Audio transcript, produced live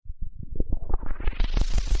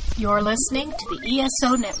You're listening to the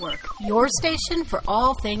ESO Network, your station for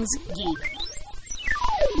all things geek.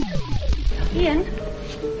 Ian,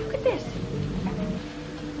 look at this.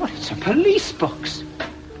 What, it's a police box.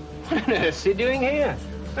 What on earth's he doing here?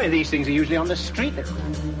 I mean, these things are usually on the street. I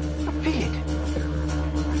feel it.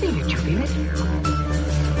 I feel it. You feel it?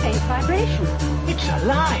 Faint vibration. It's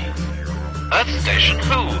alive. Earth Station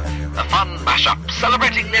Who, a fun mashup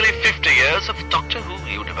celebrating nearly 50 years of Doctor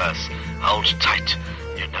Who universe. Hold tight.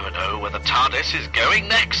 You never know where the TARDIS is going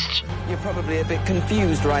next. You're probably a bit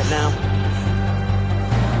confused right now.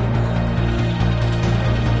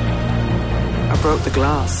 I broke the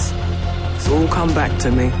glass. It's all come back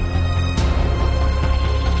to me.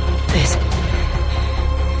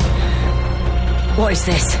 What is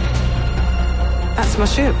this? That's my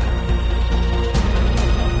ship.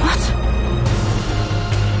 What?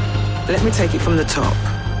 Let me take it from the top.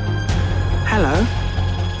 Hello,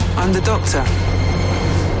 I'm the Doctor.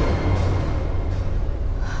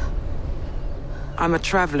 I'm a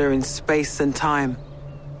traveller in space and time.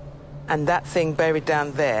 And that thing buried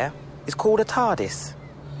down there is called a TARDIS.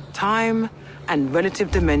 Time and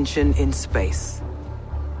relative dimension in space.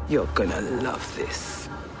 You're gonna love this.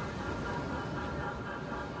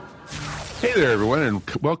 Hey there, everyone, and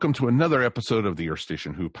welcome to another episode of the Earth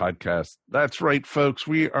Station Who podcast. That's right, folks.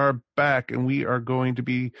 We are back, and we are going to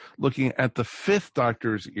be looking at the Fifth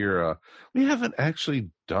Doctor's era. We haven't actually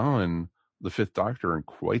done the Fifth Doctor in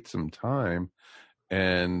quite some time,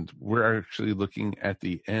 and we're actually looking at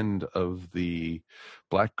the end of the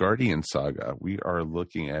Black Guardian saga. We are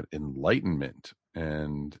looking at Enlightenment,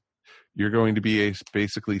 and you're going to be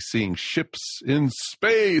basically seeing ships in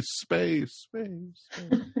space.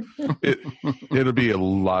 It'll be a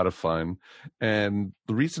lot of fun. And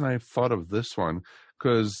the reason I thought of this one,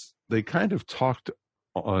 because they kind of talked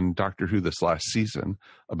on Doctor Who this last season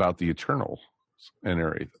about the Eternals and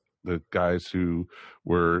everything. The guys who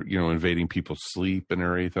were, invading people's sleep and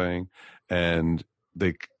everything. And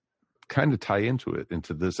they kind of tie into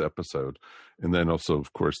this episode. And then also,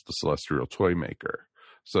 of course, the Celestial Toy Maker.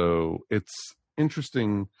 So it's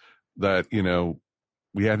interesting that,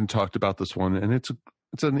 we hadn't talked about this one, and it's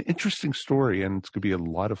an interesting story, and it's going to be a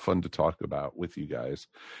lot of fun to talk about with you guys.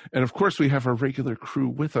 And of course, we have our regular crew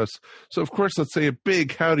with us. So of course, let's say a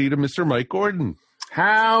big howdy to Mr. Mike Gordon.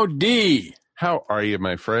 Howdy. How are you,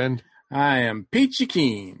 my friend? I am peachy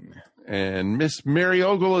keen. And Miss Mary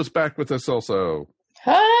Ogle is back with us also.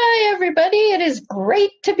 Hi, everybody. It is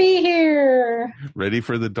great to be here. Ready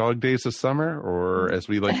for the dog days of summer, or as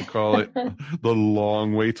we like to call it, the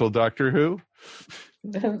long wait till Doctor Who?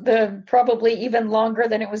 The probably even longer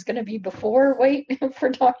than it was going to be before wait for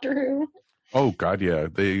Doctor Who. Oh, God, yeah.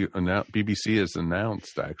 BBC has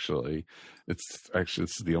announced, actually. It's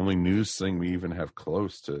the only news thing we even have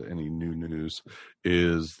close to any new news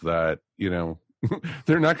is that, they're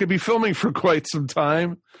not going to be filming for quite some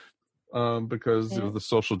time. Because of the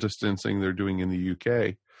social distancing they're doing in the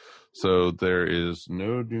UK. So there is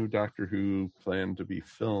no new Doctor Who planned to be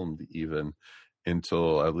filmed even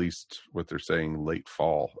until at least what they're saying late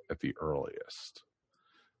fall at the earliest.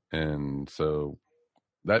 And so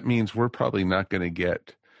that means we're probably not going to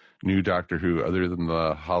get new Doctor Who other than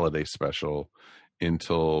the holiday special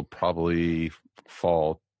until probably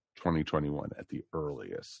fall 2021 at the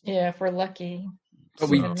earliest. Yeah, if we're lucky. But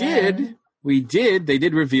they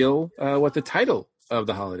did reveal what the title of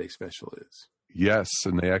the holiday special is. Yes,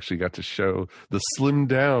 and they actually got to show the slimmed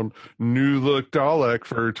down new look Dalek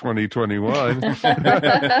for 2021.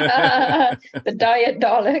 The diet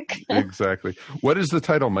Dalek. Exactly. What is the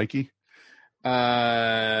title, Mikey?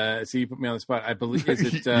 So you put me on the spot. I believe is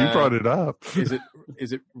it you brought it up. Is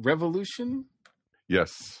it Revolution?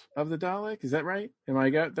 Yes. Of the Dalek? Is that right? Am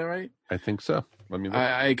I got that right? I think so. Let me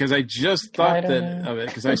look. Because I just thought of it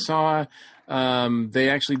because I saw they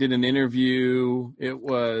actually did an interview. It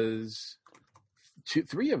was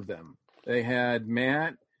three of them. They had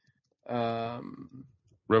Matt,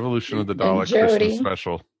 Revolution of the Dalek Christmas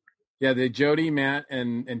special. Yeah, they Jody, Matt,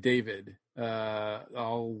 and David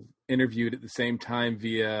all interviewed at the same time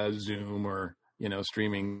via Zoom or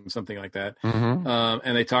streaming, something like that. Mm-hmm.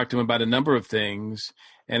 And they talked to him about a number of things.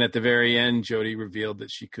 And at the very end, Jodie revealed that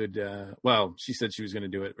she could, she said she was going to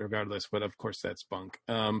do it regardless, but of course that's bunk.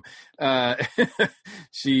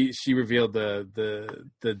 She revealed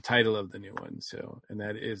the title of the new one. So, and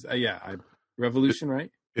that is, Revolution, right?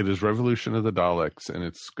 It is Revolution of the Daleks, and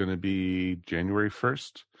it's going to be January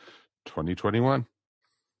 1st, 2021.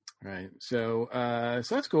 Right. So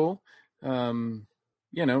that's cool. It's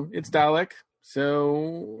Dalek.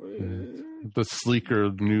 So the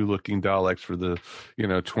sleeker, new-looking Daleks for the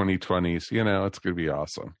 2020s. It's going to be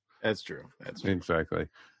awesome. That's true. Exactly.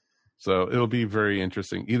 So it'll be very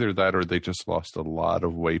interesting. Either that or they just lost a lot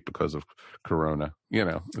of weight because of Corona.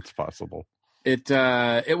 It's possible.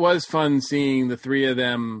 It was fun seeing the three of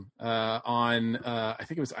them on I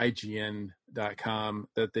think it was IGN.com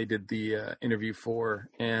that they did the interview for,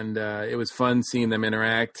 and it was fun seeing them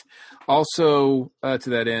interact. Also, to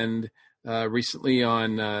that end, recently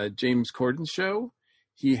on James Corden's show,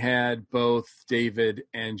 he had both David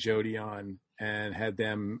and Jodie on and had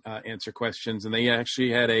them answer questions, and they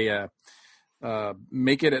actually had a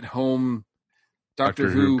make it at home Doctor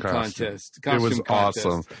Who contest. It was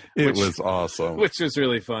awesome. It was awesome. Which was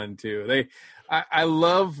really fun too. I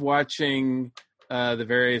love watching the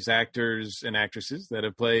various actors and actresses that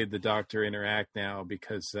have played the Doctor interact now,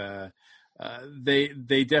 because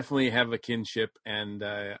they definitely have a kinship and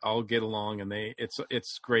all get along, and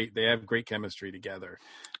it's great. They have great chemistry together.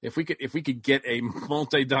 If we could get a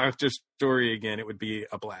multi-Doctor story again, it would be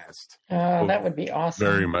a blast. Oh, that would be awesome.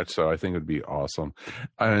 Very much so. I think it would be awesome.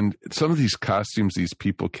 And some of these costumes these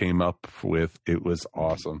people came up with, it was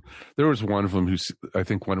awesome. There was one of them I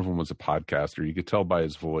think one of them was a podcaster. You could tell by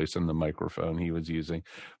his voice and the microphone he was using,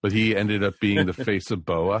 but he ended up being the face of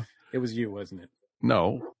Boa. It was you, wasn't it?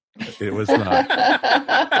 No. It was not.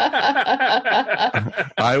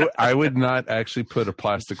 I would not actually put a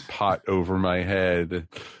plastic pot over my head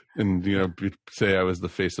and say I was the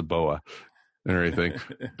face of Boa and everything.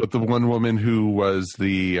 But the one woman who was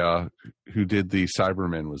who did the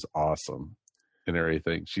Cybermen was awesome and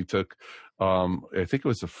everything. She took I think it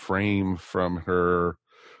was a frame from her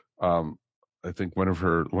I think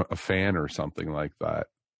a fan or something like that.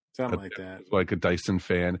 Something like that. Like a Dyson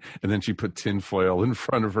fan. And then she put tinfoil in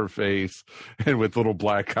front of her face and with little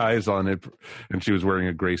black eyes on it. And she was wearing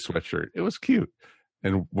a gray sweatshirt. It was cute.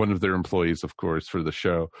 And one of their employees, of course, for the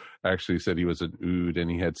show actually said he was an ood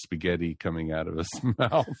and he had spaghetti coming out of his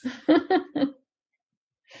mouth.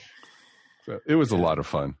 So it was a lot of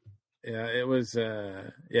fun. Yeah, it was.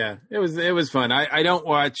 It was fun. I don't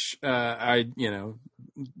watch.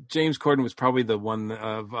 James Corden was probably the one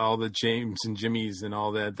of all the James and Jimmys and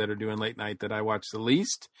all that are doing late night that I watch the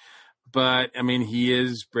least. But I mean, he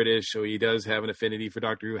is British, so he does have an affinity for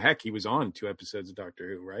Doctor Who. Heck, he was on 2 episodes of Doctor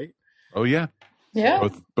Who, right? Oh yeah, yeah.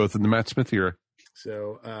 Both in the Matt Smith era.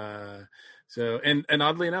 So and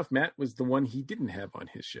oddly enough, Matt was the one he didn't have on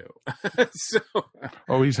his show.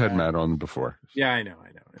 He's had Matt on before. Yeah, I know.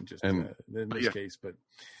 I'm just in this case, but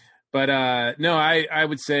no, I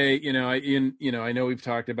would say, I know we've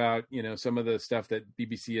talked about, some of the stuff that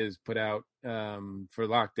BBC has put out for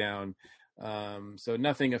lockdown. So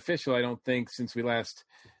nothing official, I don't think, since we last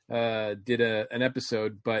did an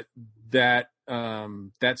episode, but that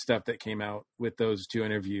stuff that came out with those 2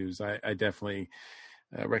 interviews, I definitely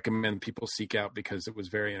recommend people seek out, because it was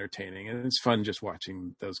very entertaining and it's fun just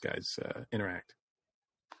watching those guys interact,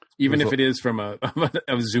 even if it is from a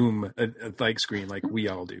Zoom like screen like we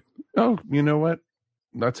all do. Oh, you know what?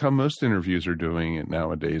 That's how most interviews are doing it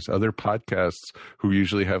nowadays. Other podcasts who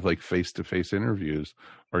usually have like face-to-face interviews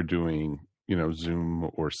are doing, Zoom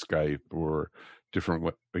or Skype or different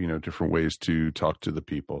ways to talk to the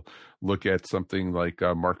people. Look at something like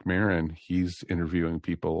Mark Maron. He's interviewing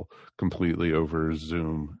people completely over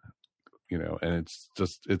Zoom, and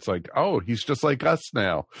it's like, oh, he's just like us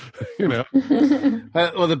now,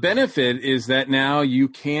 Well, the benefit is that now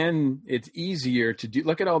it's easier to do.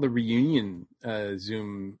 Look at all the reunion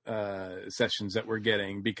Zoom sessions that we're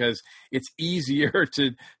getting, because it's easier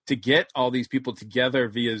to get all these people together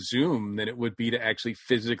via Zoom than it would be to actually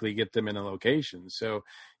physically get them in a location. So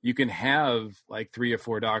you can have like 3 or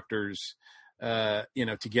 4 doctors,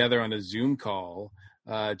 together on a Zoom call,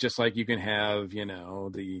 just like you can have,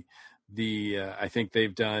 I think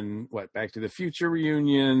they've done Back to the Future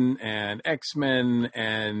reunion and X-Men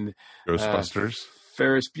and Ghostbusters,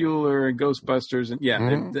 Ferris Bueller and Ghostbusters, and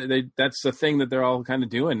that's the thing that they're all kind of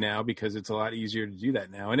doing now, because it's a lot easier to do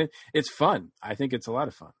that now, and it's fun. I think it's a lot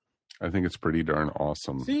of fun. I think it's pretty darn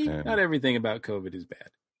awesome. See, not everything about COVID is bad.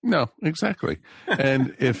 No, exactly.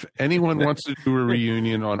 And if anyone wants to do a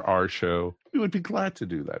reunion on our show, we would be glad to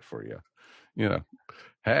do that for you.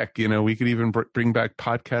 Heck, we could even bring back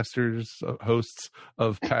podcasters, hosts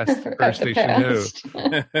of past Earth Station Who.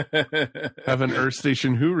 Have an Earth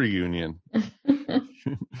Station Who reunion.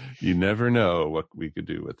 You never know what we could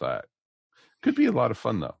do with that. Could be a lot of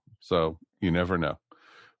fun, though. So you never know.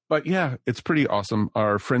 But yeah, it's pretty awesome.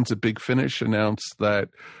 Our friends at Big Finish announced that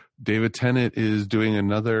David Tennant is doing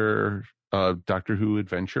another Doctor Who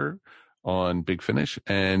adventure on Big Finish,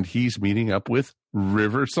 and he's meeting up with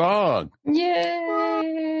River Song. Yay!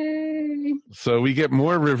 So we get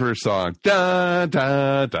more River song. Da,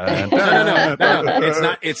 da, da, da.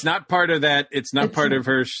 No. It's not part of that. It's not part of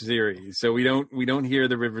her series. So we don't hear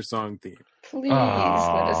the River song theme. Please let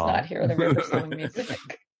us not hear the River song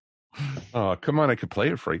music. Oh, come on. I could play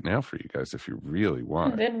it right now for you guys if you really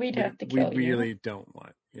want. Then we'd have to kill you. We really don't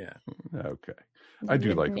want. Yeah. Okay. I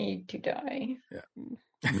do like need to die. Yeah.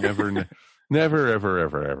 Never,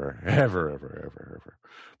 ever.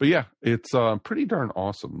 But yeah, it's pretty darn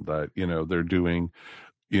awesome that, they're doing,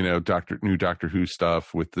 new Doctor Who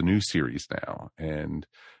stuff with the new series now. And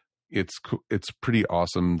it's pretty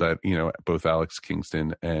awesome that, both Alex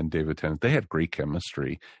Kingston and David Tennant, they had great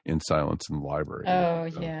chemistry in Silence in the Library. Oh,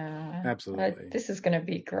 yeah. Absolutely. This is going to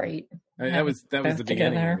be great. That was the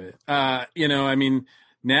beginning of it.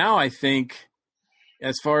 Now I think,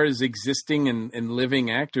 as far as existing and living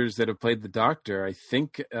actors that have played the Doctor, I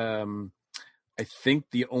think the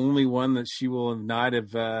only one that she will not have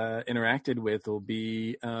interacted with will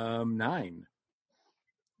be 9.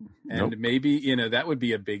 And maybe, that would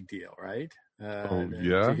be a big deal, right?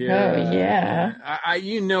 Yeah.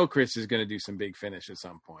 Chris is going to do some big finish at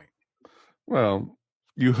some point. Well,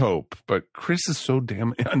 you hope, but Chris is so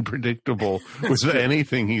damn unpredictable with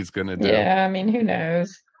anything he's going to do. Yeah, I mean, who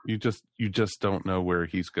knows? You just don't know where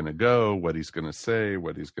he's going to go, what he's going to say,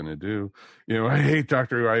 what he's going to do. I hate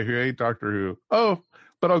Doctor Who. I hate Doctor Who. Oh,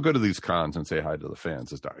 but I'll go to these cons and say hi to the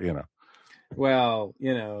fans. Well,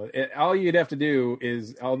 all you'd have to do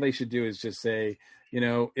is, all they should do is just say,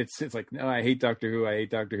 it's like, no, I hate Doctor Who. I hate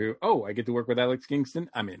Doctor Who. Oh, I get to work with Alex Kingston.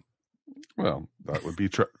 I'm in. Well, that would be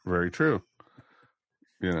very true.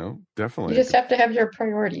 Definitely. You just have to have your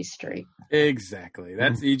priorities straight. Exactly.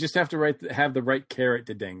 You just have to have the right carrot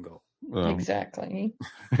to dangle. Exactly.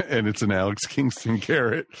 And it's an Alex Kingston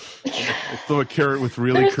carrot. So a carrot with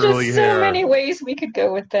really curly just hair. So many ways we could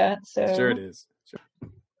go with that. So sure it is. Sure.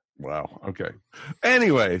 Wow. Okay.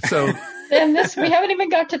 Anyway, so and we haven't even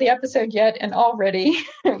got to the episode yet, and already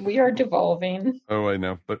we are devolving. Oh, I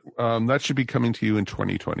know, but that should be coming to you in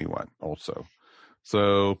 2021 also.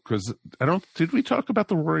 So, because did we talk about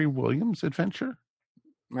the Rory Williams adventure?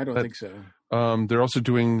 I don't think so. They're also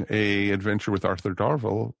doing a adventure with Arthur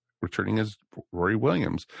Darvill returning as Rory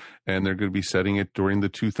Williams, and they're going to be setting it during the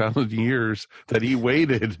 2,000 years that he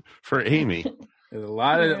waited for Amy. There's a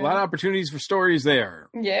lot of opportunities for stories there.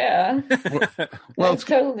 Yeah. Well, it's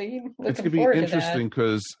totally. It's going to be interesting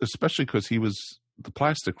especially because he was the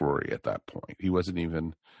plastic Rory at that point. He wasn't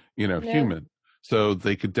even, human. So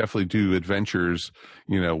they could definitely do adventures,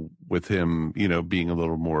 with him, being a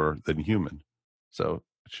little more than human. So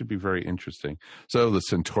it should be very interesting. So the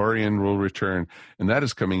Centaurian will return, and that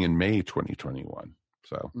is coming in May 2021.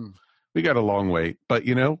 So we got a long wait, but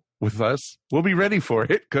with us, we'll be ready for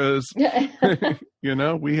it because, we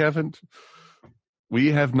have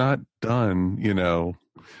not done,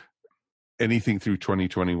 anything through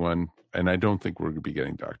 2021, and I don't think we're going to be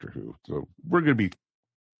getting Doctor Who. So we're going to be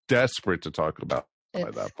desperate to talk about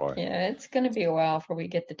by that point. Yeah, it's going to be a while before we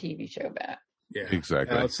get the TV show back. Yeah,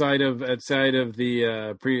 exactly. Outside of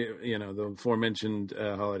the the aforementioned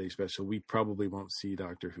holiday special, we probably won't see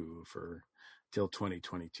Doctor Who till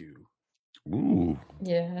 2022. Ooh.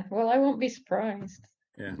 Yeah. Well, I won't be surprised.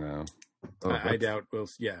 Yeah. No. I doubt we'll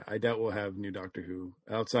have new Doctor Who.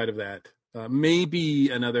 Outside of that, maybe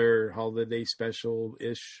another holiday special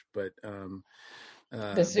ish, but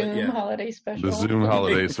the Zoom holiday special. The Zoom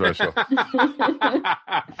holiday special.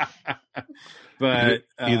 But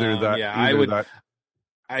either that. Yeah, either I would. That.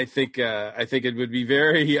 I think it would be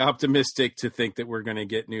very optimistic to think that we're going to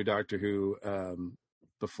get new Doctor Who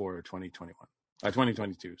before 2021.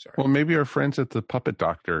 2022, sorry. Well, maybe our friends at the Puppet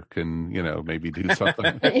Doctor can, maybe do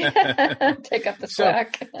something. Take up the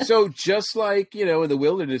slack. So just like, in the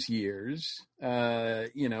Wilderness years,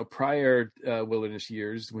 prior Wilderness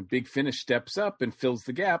years, when Big Finish steps up and fills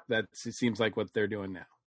the gap, it seems like what they're doing now.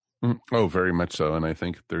 Oh, very much so. And I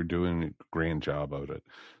think they're doing a grand job of it.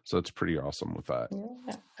 So it's pretty awesome with that.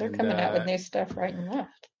 Yeah, they're coming out with new stuff right and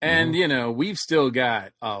left. And, we've still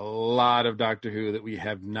got a lot of Doctor Who that we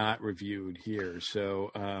have not reviewed here.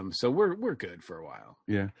 So we're good for a while.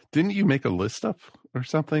 Yeah. Didn't you make a list up or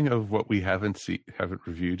something of what we haven't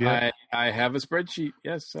reviewed yet? I have a spreadsheet.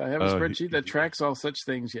 Yes, I have a spreadsheet that tracks all such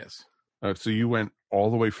things. Yes. So you went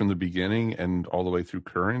all the way from the beginning and all the way through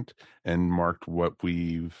current and marked what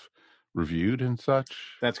we've reviewed and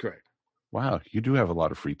such? That's correct. Wow, you do have a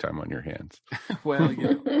lot of free time on your hands. Well,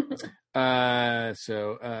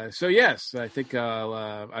 so yes, I think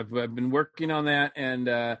I've been working on that, and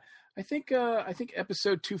I think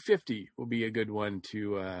episode 250 will be a good one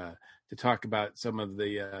to talk about some of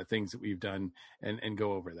the things that we've done and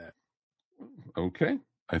go over that. Okay.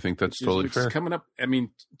 I think that's totally fair. Coming up, I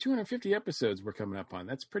mean, 250 episodes we're coming up on.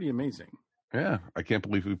 That's pretty amazing. Yeah, I can't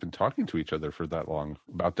believe we've been talking to each other for that long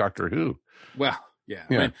about Doctor Who. Well, yeah.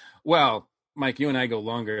 I mean, well, Mike, you and I go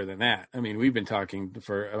longer than that. I mean, we've been talking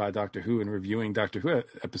about Doctor Who and reviewing Doctor Who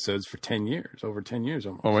episodes for 10 years, over 10 years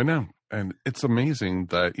almost. Oh, I know. And it's amazing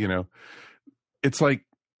that, you know, it's like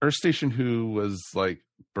Earth Station Who was like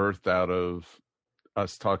birthed out of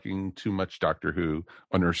us talking too much Doctor Who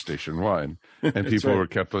on Earth Station 1. And people were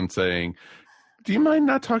kept on saying, do you mind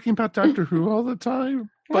not talking about Doctor Who all the time?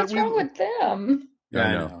 What's wrong with them? Yeah,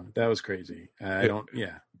 I know. That was crazy.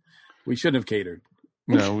 We shouldn't have catered.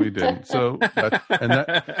 No, we didn't. So,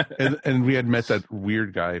 and we had met that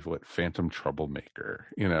weird guy, Phantom Troublemaker,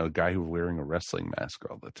 you know, a guy who was wearing a wrestling mask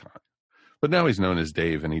all the time. But now he's known as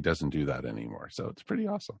Dave, and he doesn't do that anymore. So it's pretty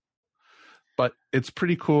awesome. But it's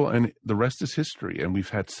pretty cool, and the rest is history. And we've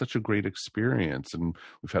had such a great experience, and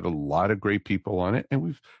we've had a lot of great people on it, and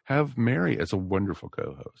we have Mary as a wonderful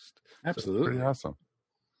co-host. Absolutely, so pretty awesome.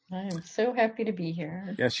 I am so happy to be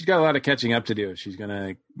here. Yeah, she's got a lot of catching up to do. She's going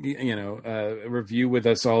to, review with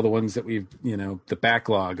us all the ones that we've, the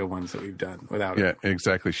backlog of ones that we've done without her. Yeah,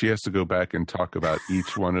 exactly. She has to go back and talk about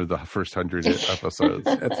each one of the first 100 episodes.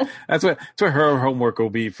 That's what her homework will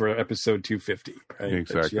be for episode 250. Right?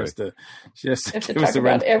 Exactly. She has to talk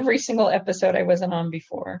about every single episode I wasn't on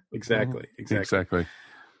before. Exactly.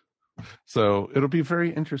 So it'll be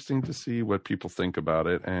very interesting to see what people think about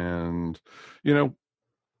it. And,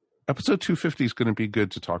 episode 250 is going to be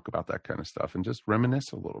good to talk about that kind of stuff and just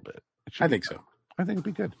reminisce a little bit. I think so. I think it'd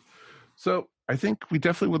be good. So I think we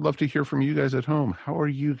definitely would love to hear from you guys at home. How are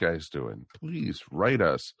you guys doing? Please write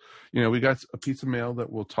us. We got a piece of mail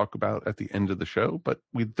that we'll talk about at the end of the show, but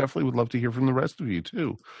we definitely would love to hear from the rest of you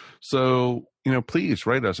too. So, please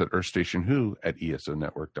write us at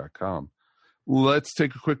earthstationwho@esonetwork.com. Let's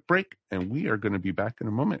take a quick break, and we are going to be back in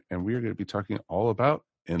a moment, and we are going to be talking all about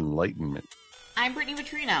enlightenment. I'm Brittany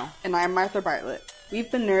Vitrino. And I'm Martha Bartlett. We've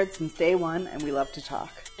been nerds since day one, and we love to talk.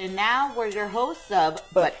 And now we're your hosts of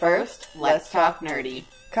But First, Let's Talk Nerdy.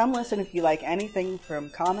 Come listen if you like anything from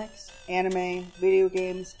comics, anime, video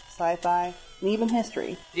games, sci-fi, and even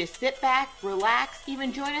history. Just sit back, relax,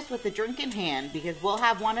 even join us with a drink in hand, because we'll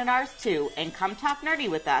have one in ours too, and come talk nerdy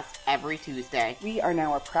with us every Tuesday. We are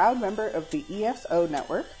now a proud member of the ESO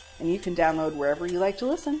Network, and you can download wherever you like to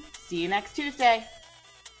listen. See you next Tuesday.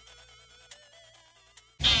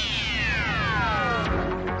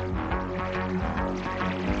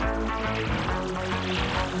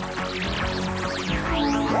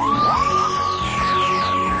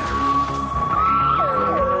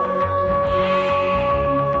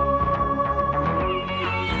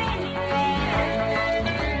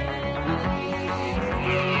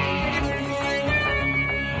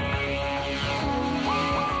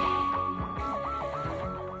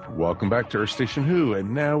 Welcome back to Earth Station Who,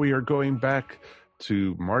 and now we are going back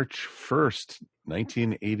to March 1st,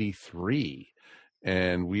 1983,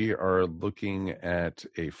 and we are looking at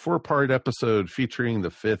a 4-part episode featuring the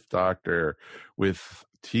 5th Doctor with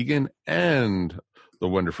Tegan and the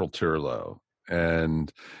wonderful Turlough. And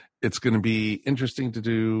it's going to be interesting to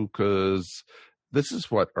do because this is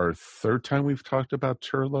our 3rd time we've talked about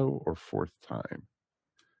Turlough, or 4th time,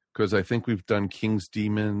 because I think we've done King's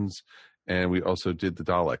Demons, and we also did the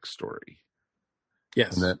Dalek story.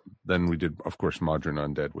 Yes. And then we did, of course, Modern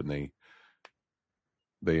Undead when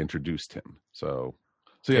they introduced him. So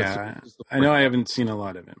yeah, I know I haven't seen a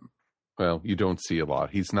lot of him. Well, you don't see a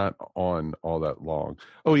lot. He's not on all that long.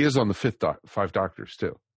 Oh, he is on the 5 Doctors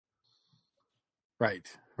too. Right.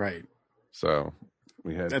 So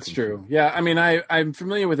we had. That's true. Yeah, I mean, I'm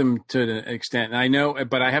familiar with him to an extent. I know,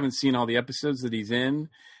 but I haven't seen all the episodes that he's in.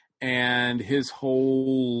 And his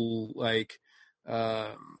whole,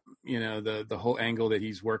 the whole angle that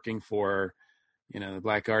he's working for, the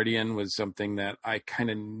Black Guardian was something that I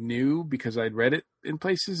kind of knew because I'd read it in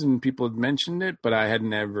places and people had mentioned it, but I had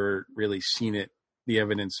never really seen the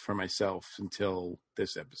evidence for myself until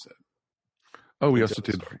this episode. Oh, we also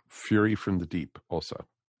did Fury from the Deep also.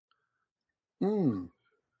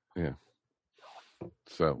 Yeah.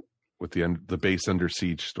 So with the base Under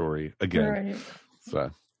Siege story again.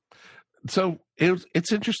 Right. So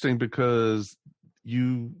it's interesting because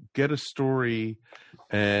you get a story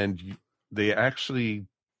and they actually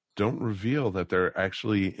don't reveal that they're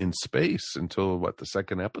actually in space until the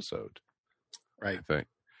 2nd episode. Right. I think.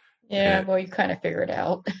 Yeah, well, you kind of figure it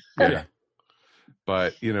out. Yeah.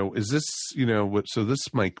 But, is this, so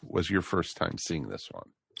this, Mike, was your first time seeing this one?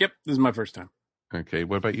 Yep, this is my first time. Okay,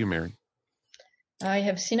 what about you, Mary? I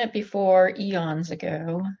have seen it before eons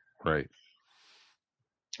ago. Right.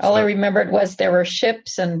 All I remembered was there were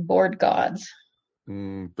ships and board gods.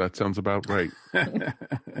 That sounds about right.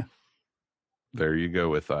 There you go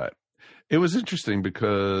with that. It was interesting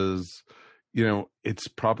because, it's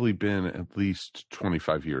probably been at least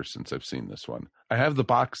 25 years since I've seen this one. I have the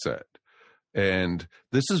box set, and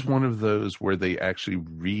this is one of those where they actually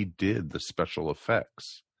redid the special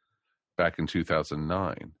effects back in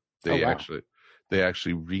 2009. They actually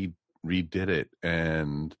redid it,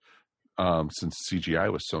 and since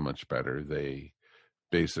CGI was so much better, they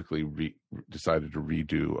basically decided to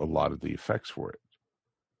redo a lot of the effects for it.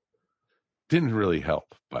 Didn't really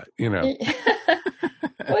help, but the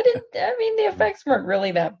effects weren't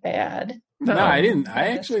really that bad. No, I didn't. I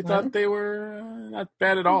actually thought they were not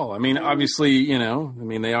bad at all. I mean, obviously,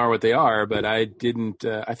 they are what they are, but I didn't.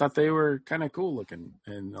 I thought they were kind of cool looking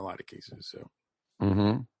in a lot of cases. So.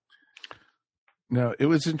 Mm-hmm. No, it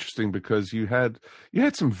was interesting because you had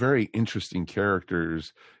some very interesting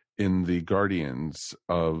characters in the Guardians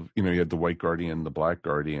of, you had the White Guardian, the Black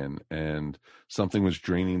Guardian, and something was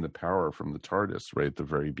draining the power from the TARDIS right at the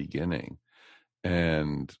very beginning.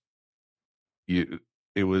 And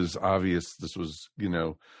it was obvious this was,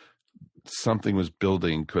 something was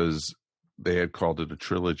building because they had called it a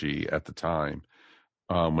trilogy at the time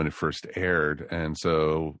when it first aired. And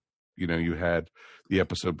so, you had the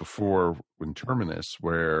episode before when Terminus,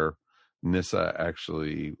 where Nyssa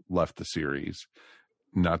actually left the series.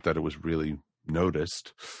 Not that it was really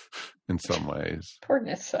noticed in some ways. Poor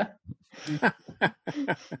Nyssa.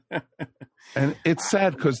 And it's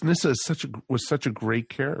sad because Nyssa was such a great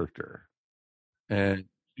character, and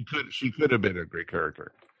she could have been a great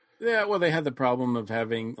character. Yeah, well, they had the problem of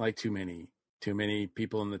having like too many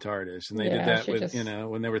people in the TARDIS, and they did that with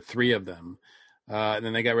when there were 3 of them. And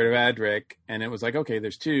then they got rid of Adric, and it was like, okay,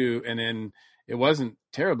 there's 2, and then it wasn't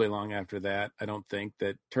terribly long after that, I don't think,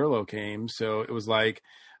 that Turlough came. So it was like,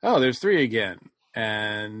 oh, there's 3 again.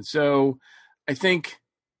 And so I think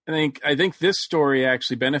this story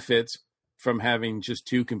actually benefits from having just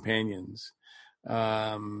 2 companions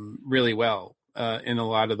really well in a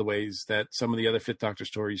lot of the ways that some of the other Fifth Doctor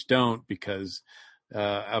stories don't, because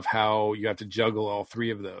of how you have to juggle all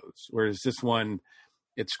 3 of those. Whereas this one,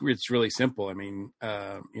 it's really simple. I mean,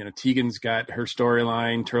 Tegan's got her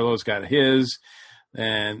storyline, Turlough's got his,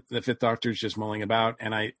 and the Fifth Doctor's just mulling about.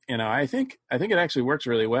 And I think it actually works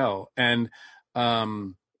really well. And I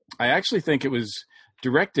actually think it was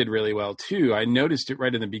directed really well too. I noticed it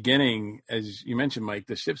right in the beginning, as you mentioned, Mike,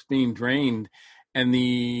 the ship's being drained, and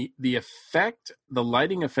the effect, the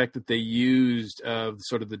lighting effect that they used of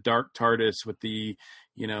sort of the dark TARDIS with the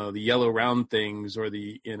the yellow round things, or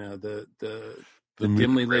the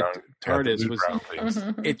dimly lit TARDIS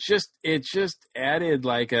it just added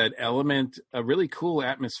like an element, a really cool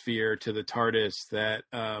atmosphere to the TARDIS that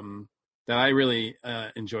I really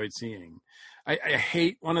enjoyed seeing. I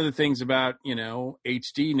hate, one of the things about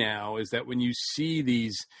HD now is that when you see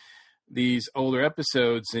these older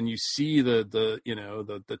episodes and you see the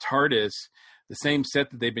TARDIS, the same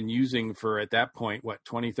set that they've been using for, at that point,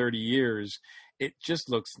 20, 30 years, it just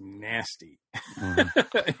looks nasty.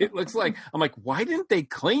 Mm-hmm. It looks like, I'm like, why didn't they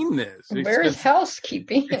clean this? Where's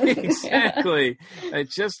housekeeping? Exactly. It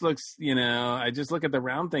just looks, I just look at the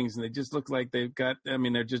round things and they just look like they've got,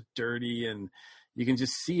 they're just dirty, and you can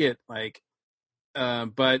just see it like,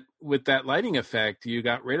 but with that lighting effect, you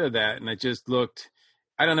got rid of that, and it just looked,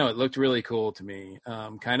 I don't know, it looked really cool to me.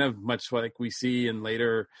 Kind of much like we see in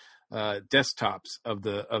later desktops of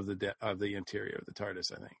the interior of the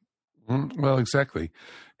TARDIS, I think. Well, exactly.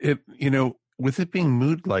 It, with it being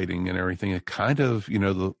mood lighting and everything, it kind of,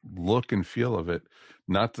 the look and feel of it,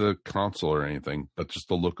 not the console or anything, but just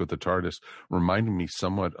the look of the TARDIS, reminded me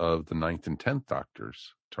somewhat of the 9th and 10th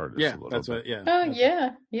Doctors TARDIS. Yeah, a little that's bit. what. Yeah. Oh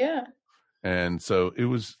yeah. And so it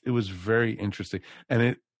was very interesting,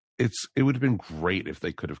 and it would have been great if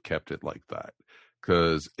they could have kept it like that,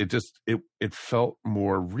 because it felt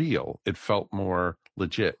more real. It felt more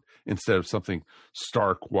legit instead of something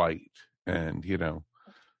stark white and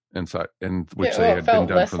which they had been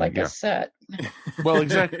done less from like a set. Well,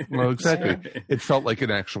 exactly. It felt like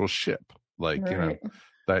an actual ship, like right.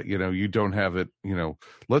 That you don't have it.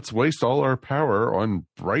 Let's waste all our power on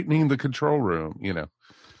brightening the control room.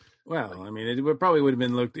 Well, it probably would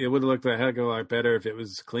have looked a heck of a lot better if it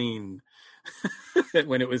was clean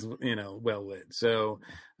when it was, well lit. So,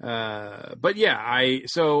 but yeah, I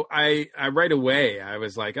right away, I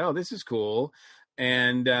was like, oh, this is cool.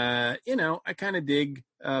 And, I kind of dig,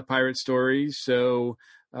 pirate stories. So,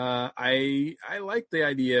 I like the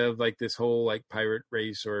idea of like this whole like pirate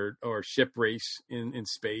race or ship race in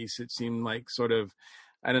space. It seemed like sort of,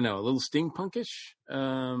 I don't know, a little steampunkish,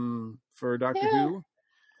 for Doctor Who.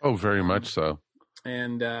 Oh, very much so.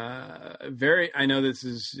 And I know this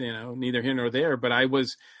is, neither here nor there, but I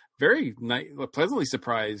was very pleasantly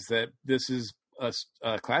surprised that this is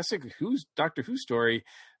a classic Doctor Who story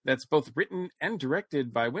that's both written and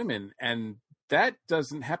directed by women, and that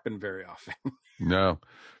doesn't happen very often. No.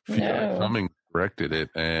 Fiona Cummings directed it,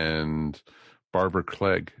 and Barbara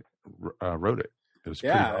Clegg wrote it. It was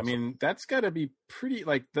pretty awesome. I mean, that's got to be pretty,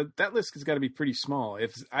 like, that list has got to be pretty small.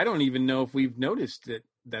 I don't even know if we've noticed that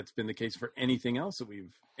that's been the case for anything else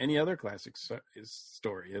any other classic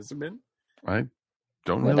story. Has it been? I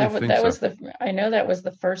don't really think so. I know that was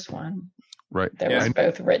the first one. Right. That was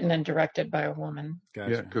both written and directed by a woman.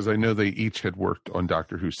 Gotcha. Yeah, because I know they each had worked on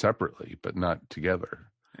Doctor Who separately, but not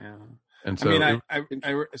together. Yeah. And so,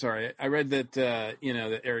 I read that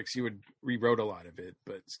that Eric Seward rewrote a lot of it,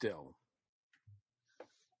 but still.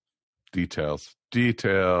 Details.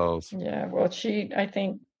 Yeah, well, I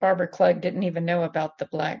think Barbara Clegg didn't even know about the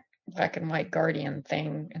black and white Guardian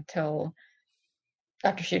thing until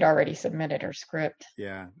after she'd already submitted her script.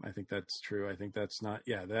 Yeah, I think that's true. I think that's not.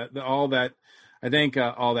 Yeah, all that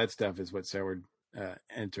stuff is what Seward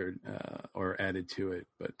entered or added to it.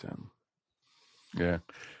 But yeah,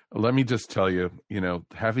 let me just tell you,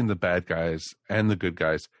 having the bad guys and the good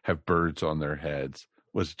guys have birds on their heads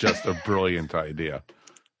was just a brilliant idea.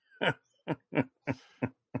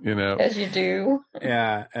 As you do.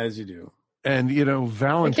 Yeah, as you do. And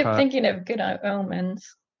Valentine. I kept thinking of Good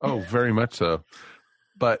Omens. Oh, very much so.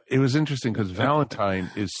 But it was interesting because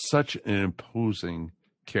Valentine is such an imposing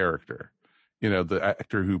character. The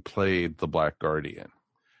actor who played the Black Guardian,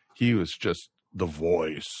 he was just the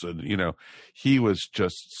voice, and he was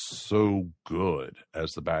just so good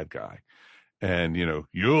as the bad guy. And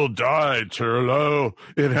you'll die, Turlo.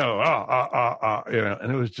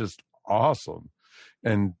 And it was just awesome.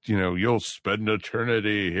 And you'll spend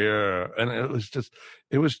eternity here. And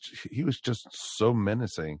he was just so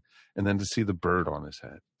menacing. And then to see the bird on his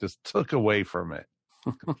head just took away from it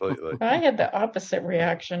completely. I had the opposite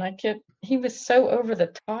reaction. He was so over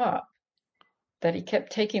the top that he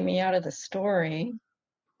kept taking me out of the story,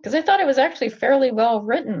 because I thought it was actually fairly well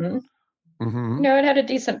written. Mm-hmm. It had a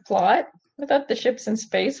decent plot. I thought the ships in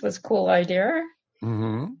space was a cool idea.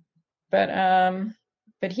 Mm-hmm.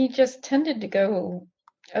 But he just tended to go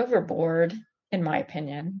overboard, in my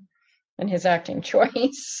opinion, in his acting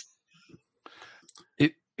choice.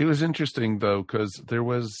 It was interesting, though, because there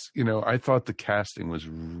was, I thought the casting was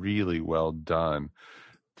really well done,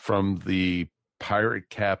 from the pirate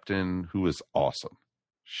captain, who was awesome.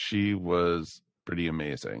 She was pretty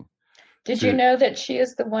amazing. Did you know that she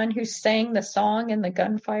is the one who sang the song in The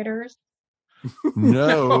Gunfighters?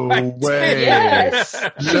 No way. Yes.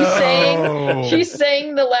 She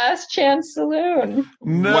sang The Last Chance Saloon.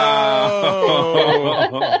 No.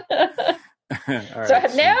 Wow. Right, so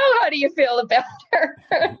now how do you feel about her?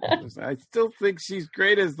 I still think she's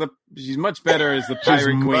much better as the pirate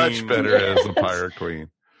queen. Much better as the pirate queen.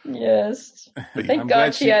 Yes. Thank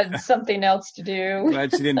God she had something else to do.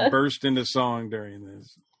 Glad she didn't burst into song during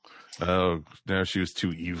this. Oh, no, she was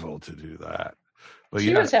too evil to do that. But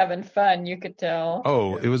she was having fun, you could tell.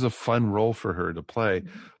 Oh, yeah. It was a fun role for her to play.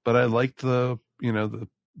 But I liked the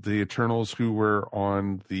Eternals who were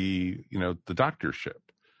on the Doctor ship.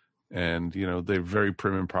 And, they're very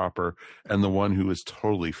prim and proper. And the one who was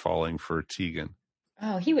totally falling for Tegan.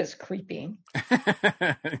 Oh, he was creepy.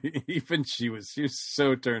 Even she was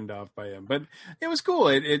so turned off by him. But it was cool.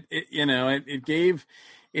 It gave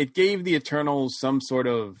the Eternals some sort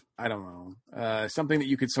of, I don't know, something that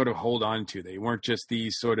you could sort of hold on to. They weren't just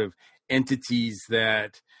these sort of entities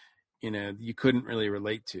that, you couldn't really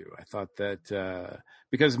relate to. I thought that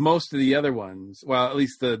because most of the other ones, well, at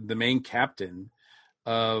least the main captain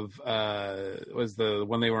of was the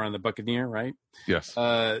one they were on, the Buccaneer, right? Yes.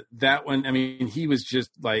 That one, I mean, he was just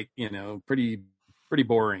like, pretty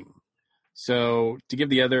boring. So to give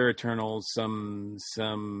the other Eternals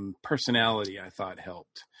some personality, I thought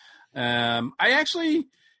helped. I actually,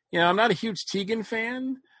 I'm not a huge Tegan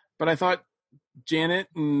fan, but I thought Janet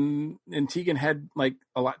and Tegan had like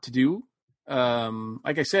a lot to do.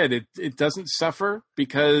 Like I said, it doesn't suffer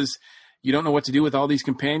because you don't know what to do with all these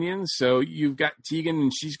companions. So you've got Tegan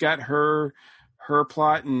and she's got her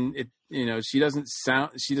plot, and she doesn't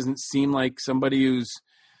seem like somebody who's,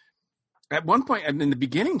 at one point in the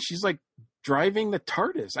beginning, she's like driving the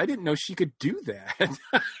TARDIS. I didn't know she could do that.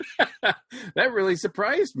 That really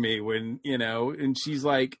surprised me when, and she's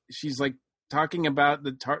like talking about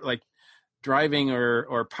the driving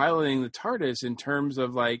or piloting the TARDIS in terms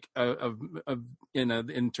of like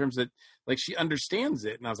in terms that like she understands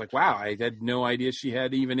it. And I was like, wow, I had no idea she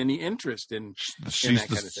had even any interest in that kind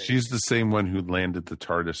of thing. She's the same one who landed the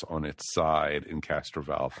TARDIS on its side in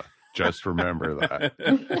Castrovalva. Just remember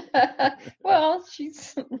that. Well,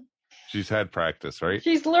 she's had practice, right?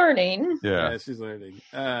 She's learning. Yeah, she's learning.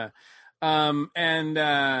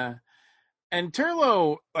 And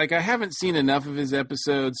Turlough, like, I haven't seen enough of his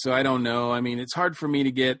episodes, so I don't know. I mean, it's hard for me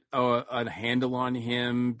to get a handle on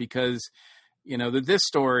him because, you know, this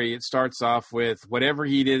story, it starts off with whatever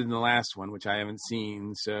he did in the last one, which I haven't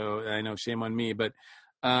seen, so I know, shame on me. But,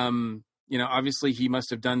 you know, obviously he must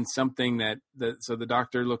have done something so the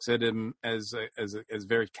Doctor looks at him as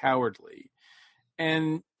very cowardly.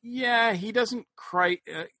 And, yeah, he doesn't quite,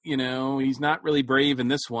 you know, he's not really brave in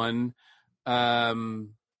this one.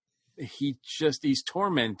 He's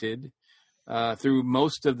tormented through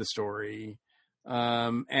most of the story.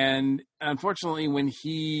 And unfortunately, when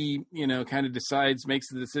he, you know, kind of makes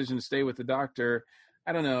the decision to stay with the Doctor,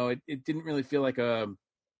 I don't know, it didn't really feel like a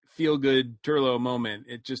feel-good Turlough moment.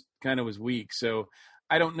 It just kind of was weak. So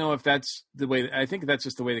I don't know if that's the way, I think that's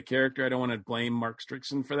just the way the character, I don't want to blame Mark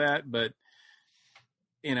Strickson for that, but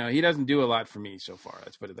you know, he doesn't do a lot for me so far.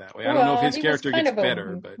 Let's put it that way. I don't know if his character gets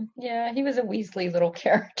better, but yeah, he was a Weasley little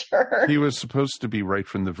character. He was supposed to be right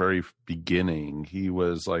from the very beginning. He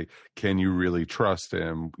was like, can you really trust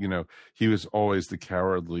him? You know, he was always the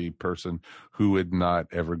cowardly person who would not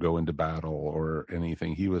ever go into battle or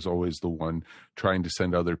anything. He was always the one trying to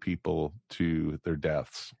send other people to their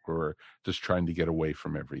deaths or just trying to get away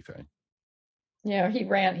from everything. Yeah, he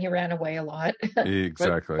ran away a lot.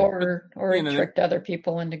 Exactly. or he tricked other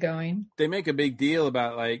people into going. They make a big deal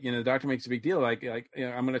about, like, you know, the Doctor makes a big deal like you know,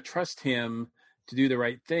 I'm going to trust him to do the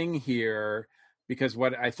right thing here because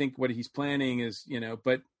what he's planning is, you know,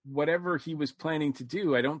 but whatever he was planning to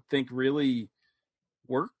do, I don't think really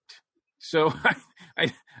worked. So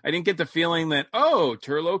I didn't get the feeling that, oh,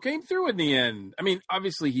 Turlough came through in the end. I mean,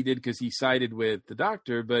 obviously he did because he sided with the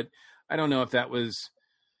Doctor, but I don't know if that was,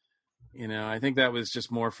 you know, I think that was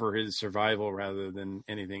just more for his survival rather than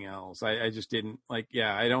anything else. I just didn't like,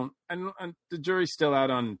 yeah, the jury's still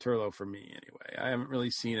out on Turlough for me anyway. I haven't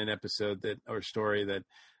really seen an episode or story that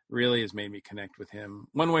really has made me connect with him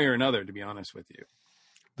one way or another, to be honest with you.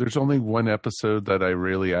 There's only one episode that I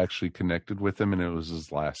really actually connected with him, and it was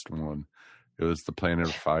his last one. It was The Planet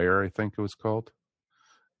of Fire, I think it was called.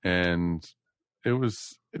 And it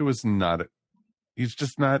was not, he's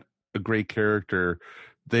just not a great character.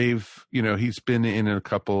 He's been in a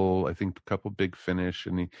couple Big Finish,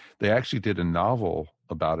 and they actually did a novel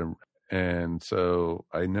about him. And so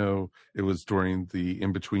I know it was during the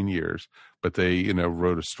in-between years, but they, you know,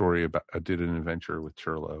 wrote a story did an adventure with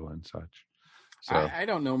Turlough and such. So I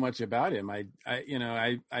don't know much about him. I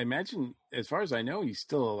imagine, as far as I know, he's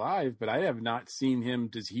still alive, but I have not seen him.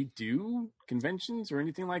 Does he do conventions or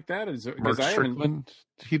anything like that? Mark Strickland,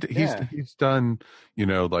 he's done, you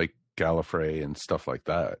know, like Gallifrey and stuff like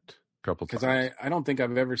that a couple times. Because I don't think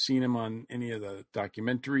I've ever seen him on any of the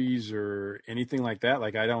documentaries or anything like that.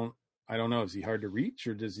 Like I don't know. Is he hard to reach,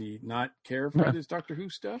 or does he not care for his Doctor Who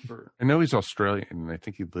stuff? Or I know he's Australian, and I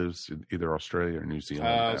think he lives in either Australia or New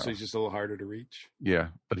Zealand. So he's just a little harder to reach. Yeah,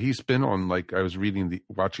 but he's been on, like, I was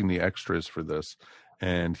watching the extras for this,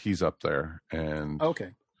 and he's up there. And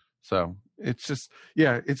okay, so it's just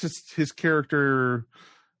his character.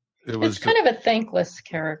 It's kind of a thankless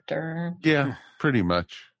character. Yeah, pretty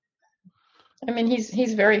much. I mean,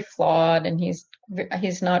 he's very flawed, and he's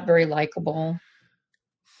not very likable.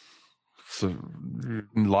 So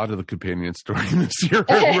a lot of the companion stories this year were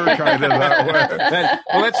kind of that way.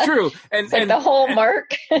 Well, that's true, and the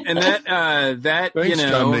hallmark, and that Thanks, you know,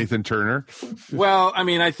 John Nathan Turner. Well, I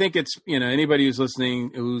mean, I think it's, you know, anybody who's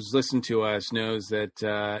listened to us knows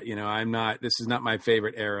that you know, this is not my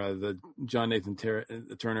favorite era. The John Nathan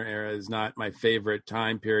Turner era is not my favorite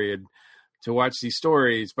time period to watch these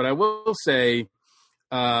stories. But I will say,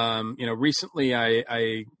 you know, recently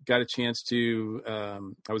I got a chance to,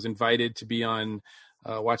 I was invited to be on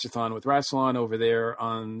Watchathon with Rassilon over there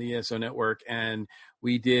on the ESO network. And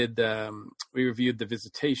we reviewed The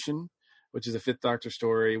Visitation, which is a Fifth Doctor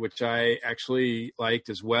story, which I actually liked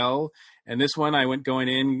as well. And this one I going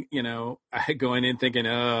in thinking,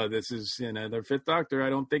 oh, this is, you know, the Fifth Doctor. I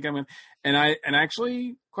don't think I'm going to, and I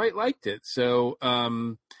actually quite liked it. So,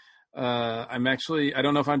 I'm actually, I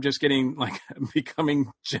don't know if I'm just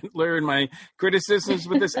becoming gentler in my criticisms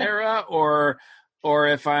with this era, or or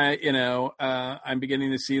if I, I'm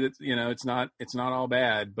beginning to see that, it's not all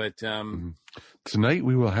bad, but, tonight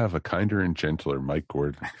we will have a kinder and gentler Mike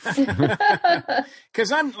Gordon.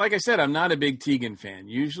 Cause like I said, I'm not a big Tegan fan.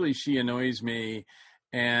 Usually she annoys me.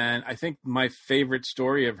 And I think my favorite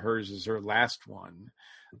story of hers is her last one.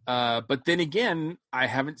 But then again, I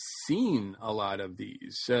haven't seen a lot of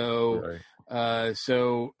these. So, right.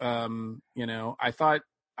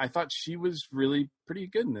 I thought she was really pretty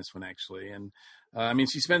good in this one, actually. And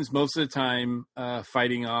she spends most of the time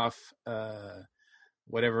fighting off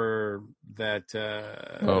whatever that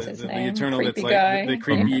the Eternal creepy that's guy. Like the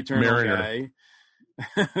creepy Eternal Mariner. guy.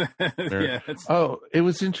 It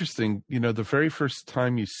was interesting. The very first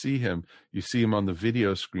time you see him on the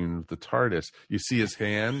video screen of the TARDIS. You see his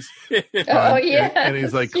hands. And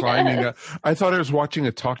he's like climbing up. I thought I was watching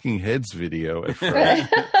a Talking Heads video at first.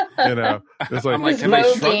 It's like, I'm like, am I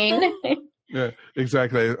shrunk? Yeah,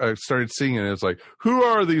 exactly. I started singing it. It's like, who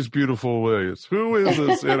are these beautiful ways? Who is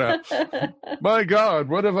this? My God,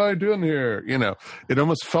 what have I done here? It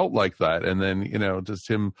almost felt like that. And then, just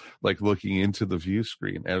him like looking into the view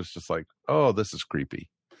screen. And it was just like, oh, this is creepy.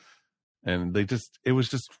 And it was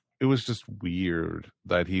just weird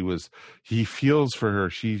that he feels for her.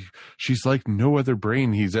 She's like no other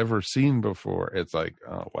brain he's ever seen before. It's like,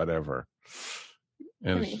 oh, whatever.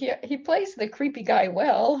 And he plays the creepy guy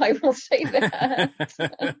well, I will say that.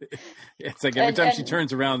 It's like every time she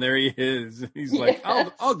turns around, there he is. He's like,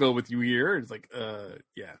 I'll go with you here. It's like,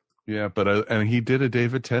 yeah. Yeah, but and he did a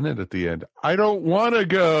David Tennant at the end. I don't want to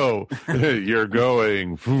go. You're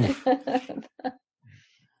going.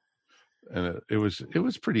 And it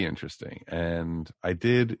was pretty interesting, and I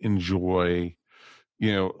did enjoy,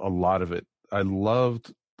 a lot of it. I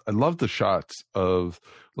loved the shots of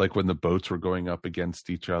like when the boats were going up against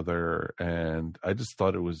each other, and I just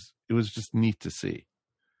thought it was just neat to see.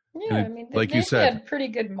 Yeah, like you said, had pretty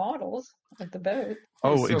good models of the boat.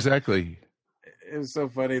 Oh, exactly. It was so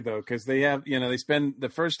funny though, because they have, they spend the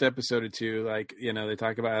first episode or two, like, they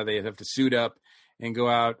talk about how they have to suit up and go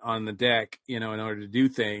out on the deck, in order to do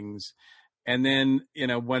things. And then,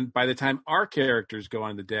 by the time our characters go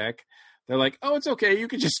on the deck, they're like, oh, it's okay. You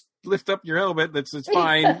can just lift up your helmet. It's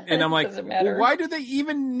fine. And I'm like, well, why do they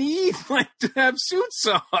even need to have suits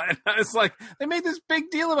on? I was like, they made this big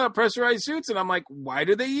deal about pressurized suits. And I'm like, why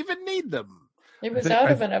do they even need them? It was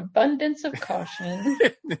out of an abundance of caution.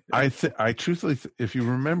 I truthfully, if you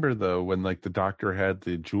remember though, when like the doctor had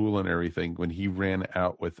the jewel and everything, when he ran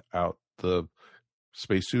out without the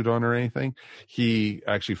spacesuit on or anything, he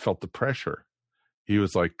actually felt the pressure. He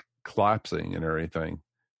was like collapsing and everything,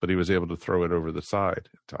 but he was able to throw it over the side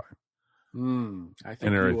in time. I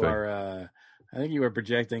think you are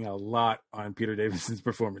projecting a lot on Peter Davison's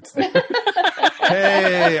performance there.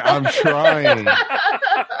 Hey, I'm trying.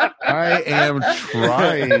 I am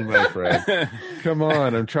trying, my friend. Come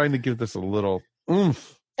on, I'm trying to give this a little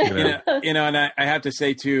oomph. And I have to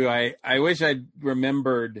say too, I wish I'd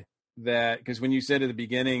remembered that, because when you said at the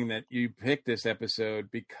beginning that you picked this episode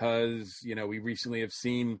because we recently have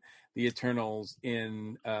seen the Eternals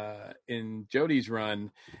in Jodie's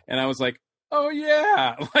run, and I was like, oh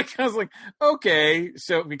yeah, I was like, okay,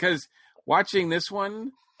 so because watching this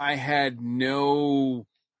one, I had no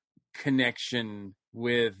connection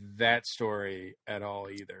with that story at all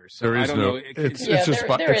either. So there is I don't know. It's just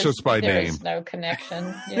by name. There's no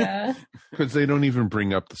connection. Yeah. Because they don't even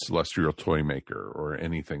bring up the Celestial Toymaker or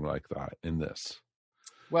anything like that in this.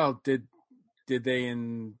 Well, did they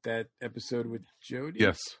in that episode with Jodie?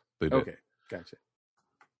 Yes, they did. Okay, gotcha.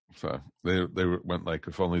 So they went like,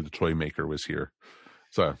 if only the Toymaker was here.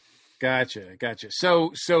 So gotcha.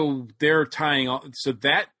 So they're tying all. So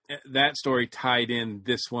that story tied in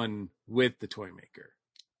this one with the Toymaker.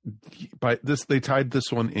 They tied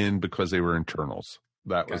this one in because they were internals.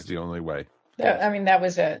 That was the only way. That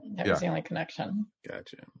was it. That was the only connection.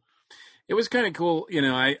 Gotcha. It was kind of cool.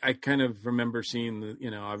 I kind of remember seeing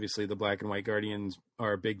obviously the Black and White Guardians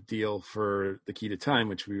are a big deal for the Key to Time,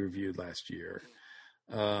 which we reviewed last year.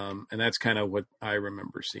 And that's kind of what I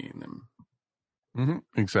remember seeing them. Mm-hmm,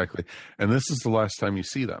 exactly. And this is the last time you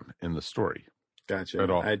see them in the story. Gotcha. At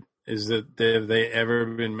all. Have they ever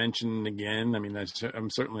been mentioned again? I'm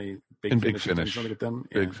certainly Big Finish. With them.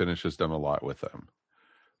 Yeah. Big Finish has done a lot with them,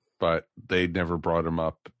 but they never brought them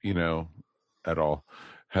up, at all.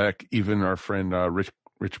 Heck, even our friend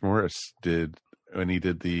Rich Morris did when he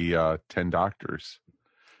did the 10 Doctors,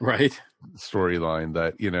 right? Storyline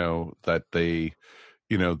that that they,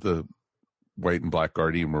 the White and Black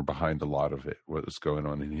Guardian were behind a lot of it, what was going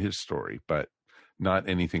on in his story, but not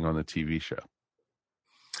anything on the TV show.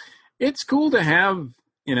 It's cool to have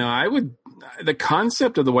the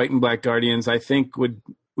concept of the White and Black Guardians, I think would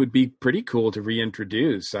be pretty cool to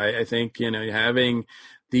reintroduce. I think, having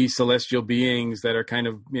these celestial beings that are kind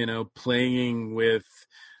of, playing with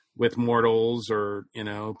mortals or,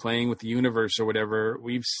 playing with the universe or whatever.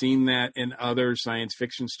 We've seen that in other science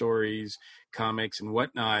fiction stories, comics and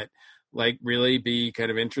whatnot, like really be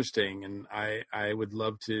kind of interesting. And I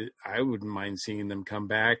wouldn't mind seeing them come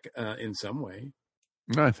back in some way.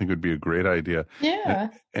 No, I think it would be a great idea. Yeah.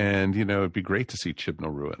 And it'd be great to see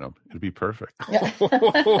Chibnall ruin them. It'd be perfect.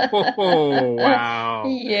 Oh, wow.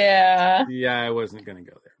 Yeah. Yeah, I wasn't going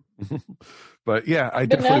to go there. But yeah, I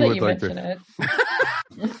But definitely would now like that you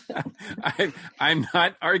mention it. I'm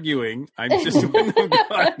not arguing. I'm just wouldn't have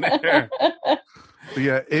gone there. But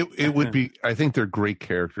yeah, it would be. I think they're great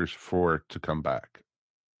characters to come back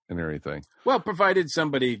and everything. Well, provided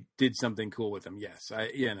somebody did something cool with them, yes.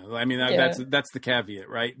 That's the caveat,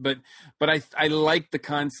 right? But I like the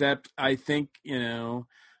concept. I think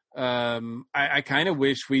I kind of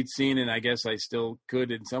wish we'd seen, and I guess I still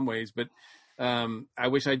could in some ways, but I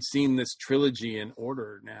wish I'd seen this trilogy in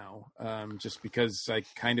order now, just because I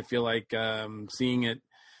kind of feel like seeing it,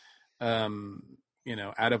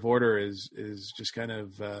 out of order is just kind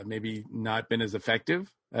of maybe not been as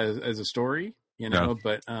effective as a story, No.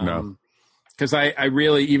 But because I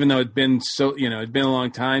really, even though it'd been it'd been a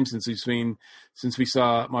long time since we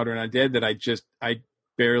saw Modern Undead, that I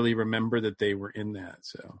barely remember that they were in that.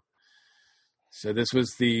 So this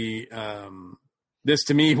was this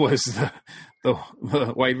to me was the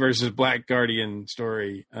White versus Black Guardian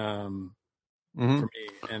story for me.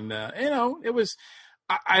 And, it was,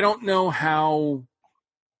 I don't know how,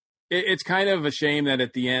 it's kind of a shame that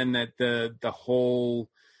at the end that the whole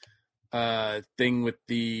thing with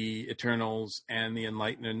the Eternals and the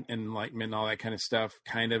Enlightenment and all that kind of stuff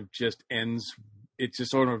kind of just ends. It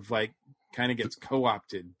just sort of like kind of gets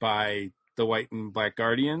co-opted by the White and Black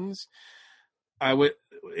Guardians.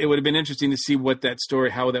 It would have been interesting to see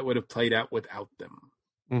how that would have played out without them.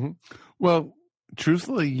 Mm-hmm. Well,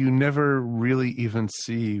 truthfully, you never really even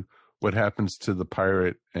see what happens to the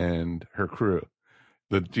pirate and her crew.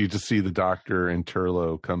 You just see the Doctor and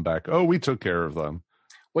Turlough come back. Oh, we took care of them.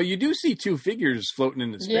 Well, you do see two figures floating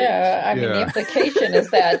into space. Yeah, I mean, the implication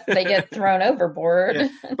is that they get thrown overboard. Yeah.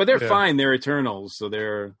 But they're fine. They're Eternals, so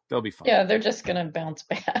they'll be fine. Yeah, they're just going to bounce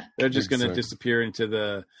back. They're just going to disappear into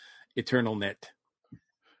the Eternal net.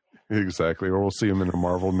 Exactly, or we'll see them in a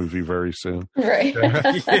Marvel movie very soon. Right.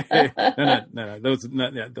 No, those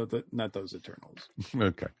not those Eternals.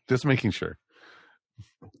 Okay, just making sure.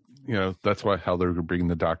 That's how they're bringing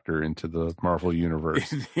the Doctor into the Marvel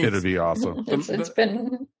universe. It'd be awesome. It's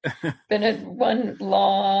been one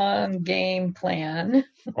long game plan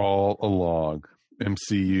all along.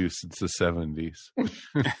 MCU since the 70s.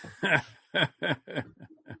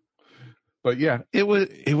 But yeah, it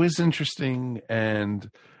was interesting. And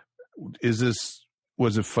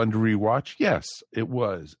was it fun to rewatch? Yes, it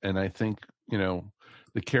was. And I think,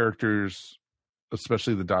 the characters,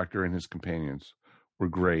 especially the Doctor and his companions, were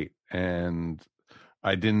great. And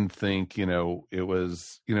I didn't think, it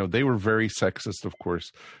was, they were very sexist, of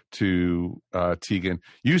course, to Tegan.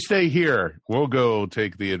 You stay here. We'll go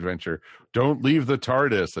take the adventure. Don't leave the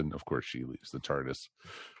TARDIS. And of course she leaves the TARDIS,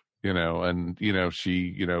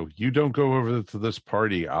 she, you don't go over to this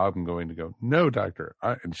party. I'm going to go. No, Doctor.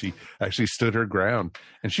 And she actually stood her ground,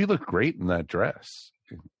 and she looked great in that dress.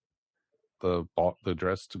 The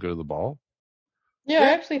dress to go to the ball. Yeah,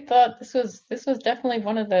 I actually thought this was definitely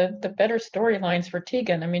one of the better storylines for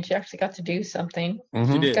Tegan. I mean, she actually got to do something.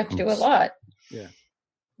 Mm-hmm. She got to do a lot.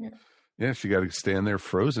 Yeah, she got to stand there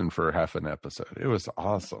frozen for half an episode. It was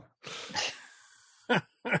awesome.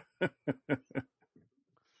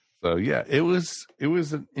 So yeah, it was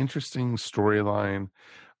an interesting storyline.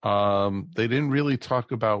 They didn't really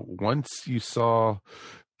talk about, once you saw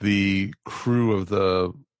the crew of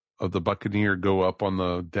the Buccaneer go up on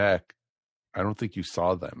the deck, I don't think you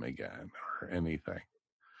saw them again or anything.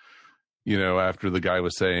 After the guy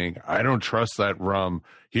was saying, I don't trust that rum.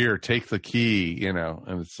 Here, take the key, and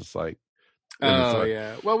it's just like,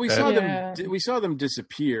 yeah. Well, we saw them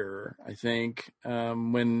disappear, I think,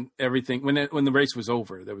 when the race was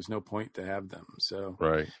over. There was no point to have them. So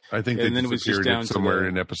right. I think they disappeared somewhere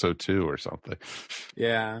in episode 2 or something.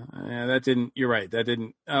 Yeah. That didn't. You're right. That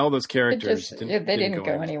didn't. All those characters didn't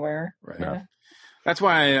go anywhere. Right. Yeah. That's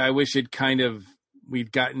why I wish we'd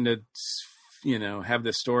gotten to, have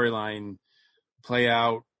the storyline play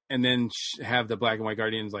out, and then have the Black and White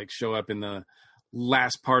Guardians show up in the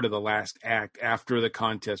last part of the last act after the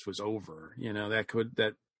contest was over.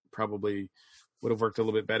 That probably would have worked a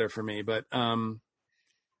little bit better for me. But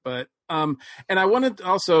But and I wanted to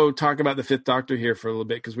also talk about the Fifth Doctor here for a little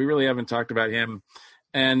bit, because we really haven't talked about him.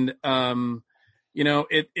 And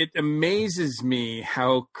it amazes me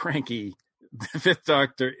how cranky the Fifth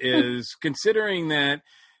Doctor is, considering that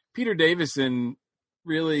Peter Davison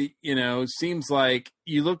really, seems like,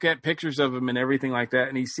 you look at pictures of him and everything like that,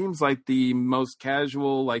 and he seems like the most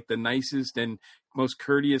casual, like the nicest and most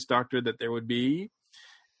courteous Doctor that there would be.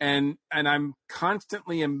 And I'm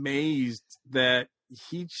constantly amazed that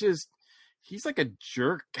he's like a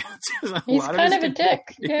jerk. He's kind of a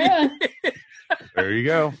dick. Yeah. There you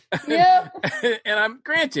go. Yeah. And I'm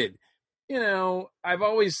granted, I've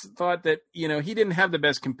always thought that, he didn't have the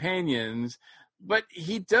best companions, but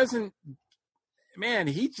he just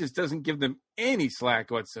doesn't give them any slack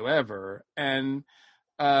whatsoever. And,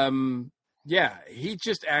 he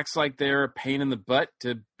just acts like they're a pain in the butt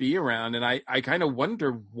to be around. And I kind of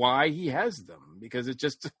wonder why he has them, because it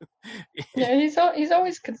just... Yeah, he's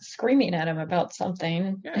always screaming at him about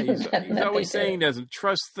something. Yeah, he's always saying he doesn't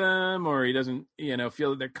trust them, or he doesn't, feel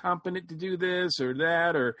that they're competent to do this or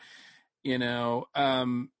that, or, he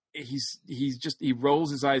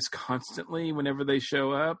rolls his eyes constantly whenever they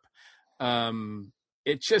show up.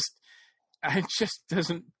 It just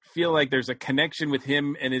doesn't feel like there's a connection with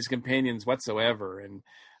him and his companions whatsoever. And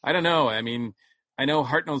I don't know. I mean, I know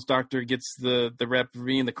Hartnell's Doctor gets the rep for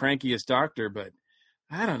being the crankiest Doctor, but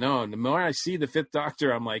I don't know. And the more I see the Fifth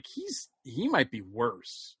Doctor, I'm like, he might be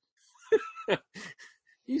worse.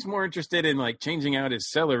 He's more interested in like changing out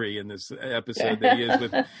his celery in this episode than he is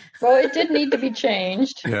with. Well, it did need to be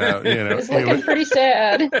changed. Yeah, it was looking pretty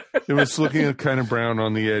sad. It was looking kind of brown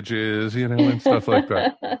on the edges, and stuff like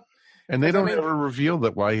that. And they don't ever reveal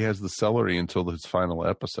that why he has the celery until his final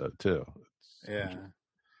episode, too. Yeah.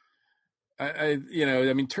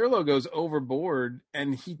 Turlough goes overboard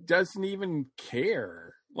and he doesn't even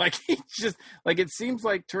care. Like, it seems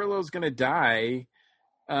like Turlough's going to die.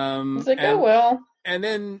 He's like, oh, well. And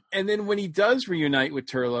then when he does reunite with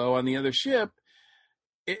Turlough on the other ship,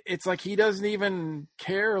 it's like he doesn't even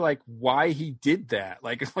care, like, why he did that.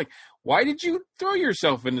 Like, it's like, why did you throw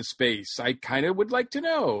yourself into space? I kind of would like to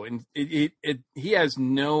know. And he has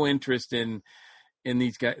no interest in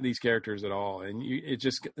these characters at all, and it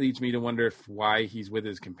just leads me to wonder why he's with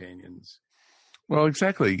his companions. Well,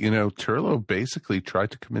 exactly. Turlough basically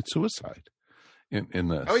tried to commit suicide in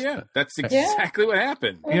this. Oh yeah, that's exactly what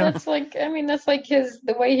happened. Well, that's like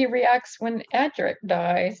the way he reacts when Adric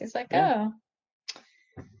dies. He's like, oh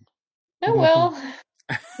well,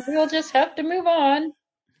 we'll just have to move on.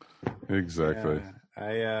 Exactly.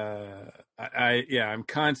 I'm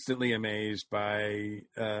constantly amazed by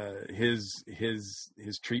his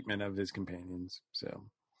treatment of his companions. So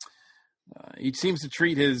he seems to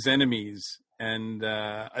treat his enemies and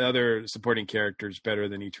other supporting characters better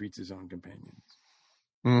than he treats his own companions.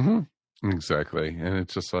 Mm-hmm. Exactly. And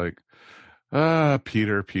it's just like,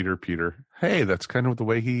 Peter. Hey, that's kind of the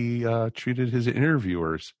way he treated his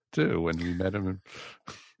interviewers too when we met him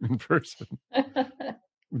in person.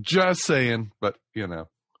 Just saying, but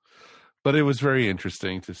but it was very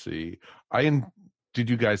interesting to see. Did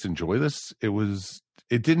you guys enjoy this?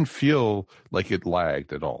 It didn't feel like it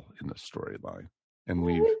lagged at all in the storyline, and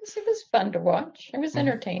it was fun to watch. It was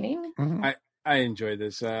entertaining. Mm-hmm. I enjoyed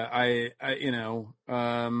this.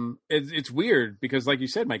 It's weird because, like you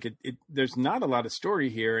said, Mike, there's not a lot of story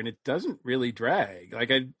here, and it doesn't really drag.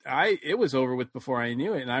 Like it was over with before I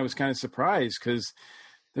knew it, and I was kind of surprised because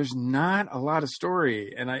there's not a lot of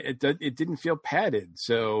story, and it didn't feel padded.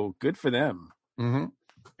 So good for them. Mm-hmm.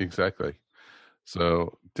 Exactly.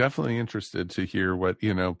 So definitely interested to hear what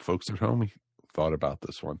folks at home thought about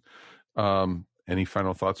this one. Any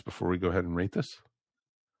final thoughts before we go ahead and rate this?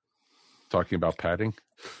 Talking about padding.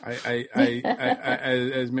 I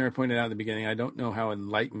as Mara pointed out at the beginning, I don't know how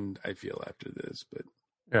enlightened I feel after this, but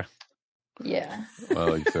yeah.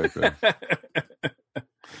 Well, exactly.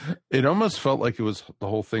 It almost felt like the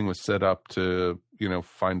whole thing was set up to,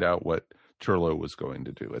 find out what Turlough was going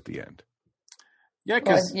to do at the end.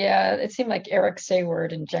 Yeah, it seemed like Eric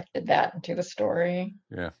Sayward injected that into the story.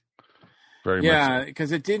 Yeah, very much. Yeah, because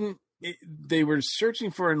they were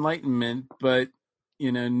searching for enlightenment, but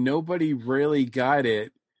nobody really got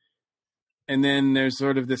it. And then there's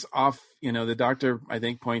sort of this the Doctor, I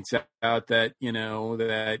think, points out that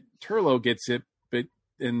that Turlough gets it,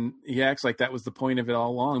 and he acts like that was the point of it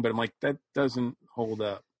all along. But I'm like, that doesn't hold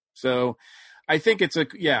up. So I think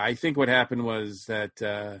I think what happened was that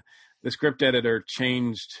the script editor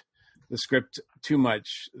changed the script too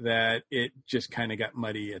much, that it just kind of got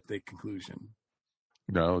muddy at the conclusion.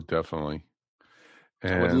 No, definitely.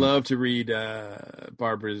 And I would love to read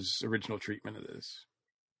Barbara's original treatment of this.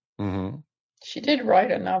 Mm-hmm. She did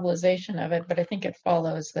write a novelization of it, but I think it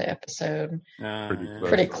follows the episode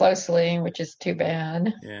pretty closely, which is too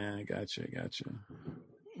bad. Yeah, gotcha.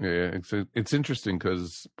 Yeah, it's interesting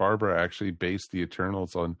because Barbara actually based the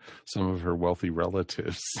Eternals on some of her wealthy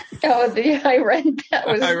relatives. Oh, I read that. That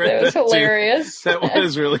was hilarious. That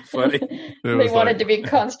was really funny. They wanted to be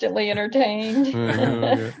constantly entertained.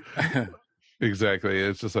 Exactly.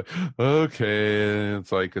 It's just like, okay.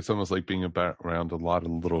 It's almost like being around a lot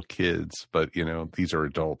of little kids, but these are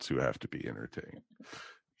adults who have to be entertained.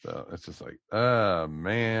 So it's just like,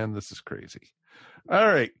 man, this is crazy. All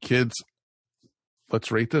right, kids,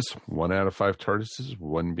 let's rate this. 1 out of 5 TARDISes,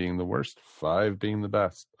 1 being the worst, 5 being the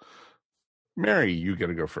best. Mary, you got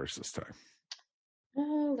to go first this time.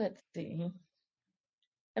 Let's see.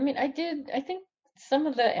 I mean, I think some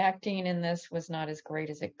of the acting in this was not as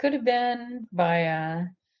great as it could have been by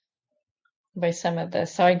some of the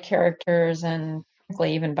side characters, and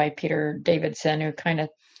frankly, even by Peter Davidson, who kind of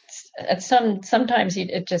sometimes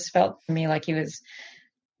it just felt to me like he was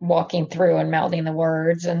walking through and mouthing the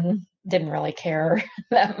words and didn't really care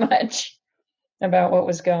that much about what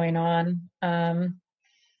was going on.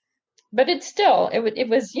 But it's still it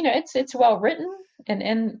was it's well written,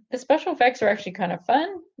 and the special effects are actually kind of fun,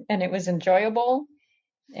 and it was enjoyable.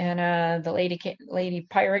 And the lady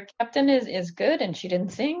pirate captain is good, and she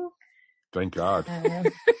didn't sing. Thank God.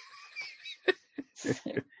 So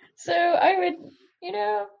I would,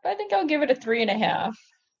 I think I'll give it a 3.5.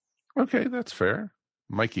 Okay, that's fair.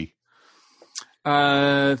 Mikey.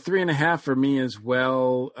 3.5 for me as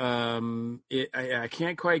well. I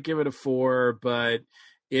can't quite give it a 4, but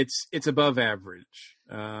it's above average.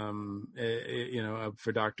 For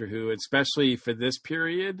Doctor Who, especially for this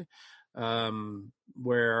period.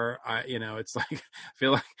 Where it's like I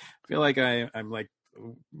feel like I'm like,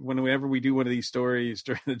 whenever we do one of these stories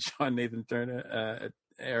during the John Nathan Turner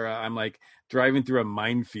era, I'm like driving through a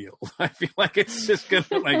minefield. I feel like it's just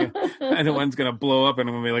gonna one's gonna blow up and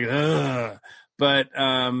I'm gonna be like, ugh. But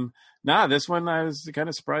this one I was kind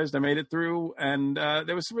of surprised I made it through, and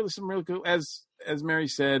there was some really cool, as Mary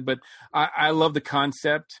said, but I love the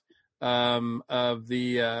concept of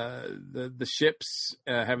the ships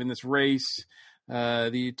having this race.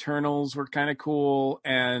 The Eternals were kind of cool,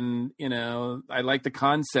 and I like the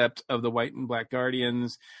concept of the White and Black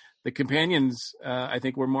Guardians. The companions, I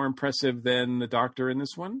think, were more impressive than the Doctor in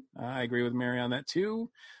this one. I agree with Mary on that too.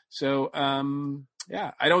 So, I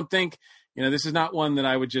don't think this is not one that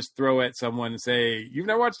I would just throw at someone and say, "You've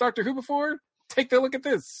never watched Doctor Who before? Take a look at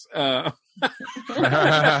this." Then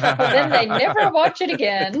they never watch it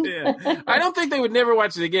again. Yeah. I don't think they would never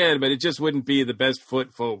watch it again, but it just wouldn't be the best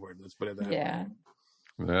foot forward. Let's put it that way.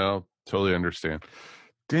 Well, totally understand.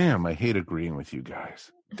 Damn, I hate agreeing with you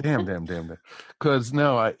guys. Damn. Because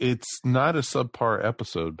no, it's not a subpar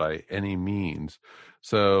episode by any means.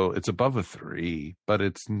 So it's above a 3, but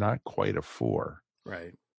it's not quite a 4.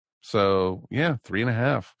 Right. So yeah,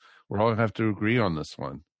 3.5. We're all gonna have to agree on this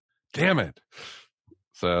one. Damn it.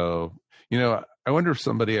 So, I wonder if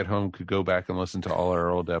somebody at home could go back and listen to all our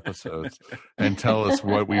old episodes and tell us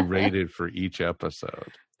what we rated for each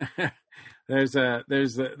episode. There's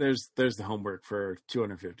the homework for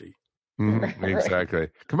 250. Exactly.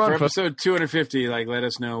 Come on, for episode 250. Let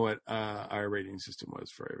us know what our rating system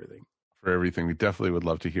was for everything. For everything, we definitely would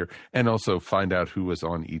love to hear, and also find out who was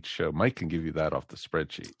on each show. Mike can give you that off the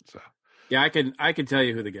spreadsheet. So. Yeah, I can tell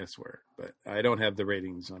you who the guests were, but I don't have the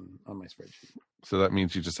ratings on my spreadsheet. So that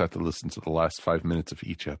means you just have to listen to the last 5 minutes of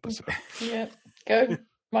each episode. Yep. Go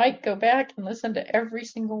back and listen to every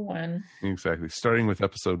single one. Exactly. Starting with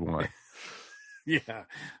episode 1. Yeah.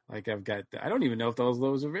 I don't even know if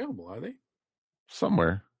those are available, are they?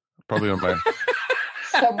 Somewhere. Probably on my...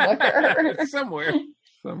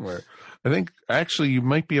 Somewhere. I think, actually, you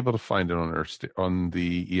might be able to find it on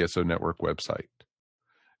the ESO Network website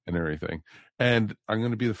and everything. And I'm going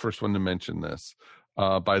to be the first one to mention this.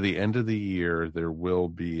 By the end of the year, there will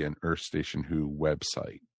be an Earth Station Who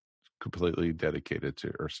website completely dedicated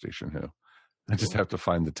to Earth Station Who. I just have to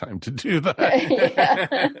find the time to do that.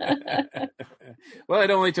 Well, it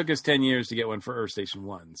only took us 10 years to get one for Earth Station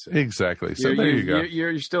 1. So exactly. So there you go.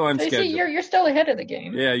 You're still on schedule. You're still ahead of the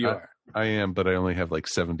game. Yeah, you are. I am, but I only have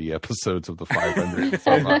 70 episodes of the 500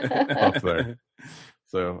 up there.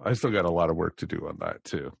 So I still got a lot of work to do on that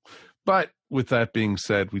too. But with that being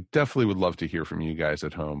said, we definitely would love to hear from you guys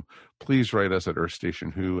at home. Please write us at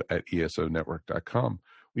earthstationwho@esonetwork.com.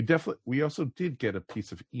 We also did get a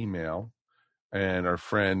piece of email, and our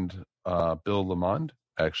friend Bill Lamond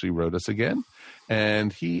actually wrote us again,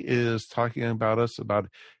 and he is talking about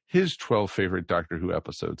his 12 favorite Doctor Who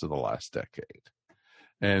episodes of the last decade.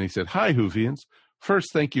 And he said, "Hi, Whovians.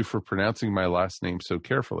 First, thank you for pronouncing my last name so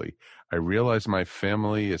carefully. I realize my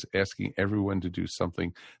family is asking everyone to do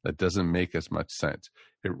something that doesn't make as much sense.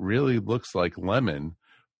 It really looks like lemon,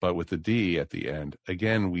 but with a D at the end.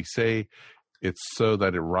 Again, we say it's so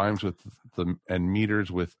that it rhymes with and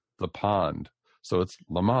meters with the pond. So it's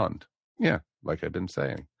Lamond. Yeah, like I've been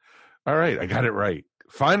saying. All right, I got it right.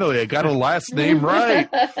 Finally, I got a last name right.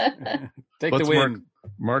 Take the win.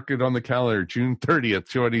 Mark it on the calendar, June 30th,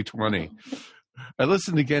 2020. I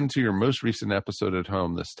listened again to your most recent episode at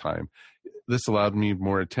home this time. This allowed me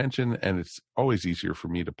more attention, and it's always easier for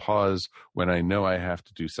me to pause when I know I have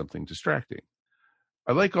to do something distracting.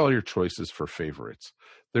 I like all your choices for favorites.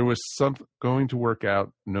 There was something going to work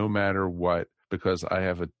out no matter what, because I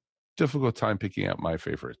have a difficult time picking out my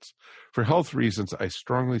favorites. For health reasons, I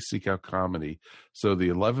strongly seek out comedy, so the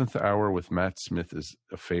 11th Hour with Matt Smith is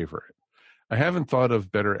a favorite. I haven't thought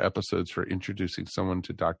of better episodes for introducing someone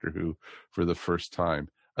to Doctor Who for the first time.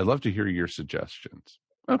 I'd love to hear your suggestions.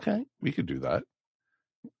 Okay, we could do that.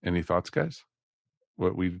 Any thoughts, guys?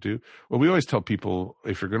 What we do? Well, we always tell people,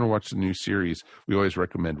 if you're going to watch the new series, we always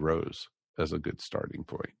recommend Rose as a good starting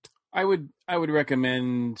point. I would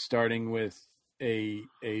recommend starting with a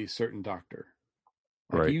certain Doctor.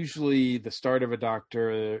 Like Right. Usually the start of a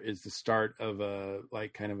Doctor is the start of a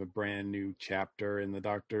kind of a brand new chapter in the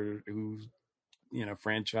Doctor Who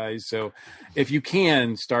franchise. So if you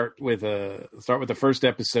can start with the first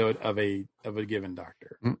episode of a given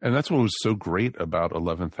Doctor. And that's what was so great about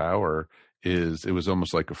 11th Hour is it was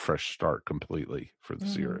almost like a fresh start completely for the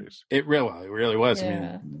series. It really was.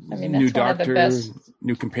 Yeah. I mean, that's new one of the Doctor, best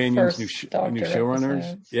new companions, new first Doctor showrunners.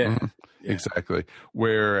 episodes. Yeah. Yeah. Exactly.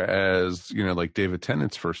 Whereas, like David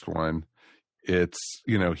Tennant's first one, it's,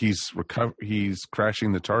 he's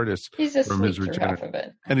crashing the TARDIS He's from his asleep through half of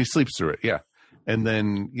it. and he sleeps through it. Yeah. And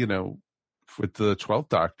then, with the 12th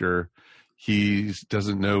Doctor, he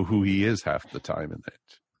doesn't know who he is half the time in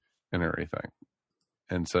it and everything.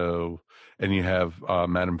 And so, and you have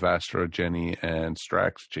Madame Vastra, Jenny, and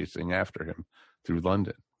Strax chasing after him through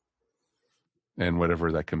London. And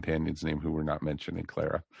whatever that companion's name, who we're not mentioning,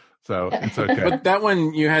 Clara. So it's okay. But that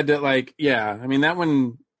one you had to that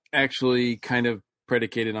one actually kind of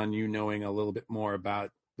predicated on you knowing a little bit more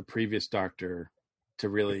about the previous Doctor to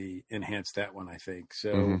really enhance that one, I think.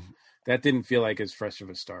 So that didn't feel like as fresh of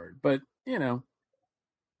a start. But, you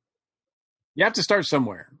have to start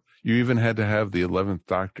somewhere. You even had to have the 11th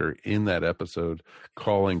Doctor in that episode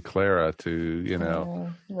calling Clara to,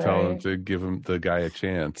 tell him to give him the guy a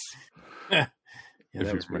chance. Yeah,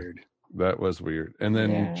 that was weird. That was weird. And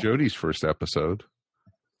then Jodie's first episode,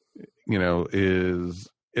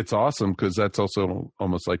 it's awesome because that's also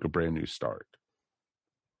almost like a brand new start.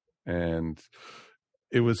 And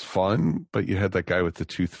it was fun, but you had that guy with the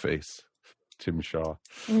tooth face, Tim Shaw.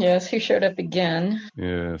 Yes, he showed up again.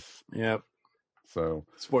 Yes. Yep. So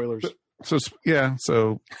spoilers. So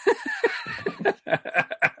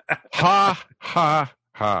ha ha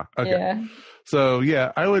ha. Okay. Yeah. So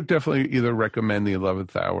yeah, I would definitely either recommend the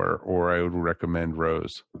 11th Hour or I would recommend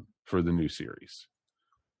Rose for the new series.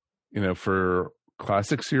 For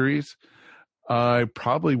classic series, I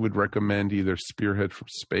probably would recommend either Spearhead from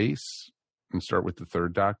Space and start with the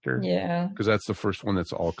third Doctor. Yeah. Because that's the first one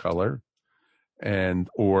that's all color,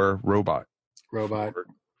 or Robot.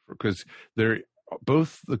 Because they're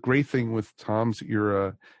both the great thing with Tom's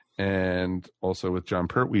era and also with John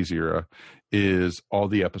Pertwee's era is all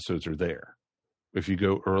the episodes are there. If you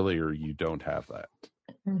go earlier, you don't have that.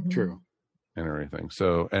 True. And everything.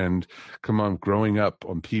 So, and come on, growing up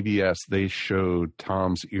on PBS, they showed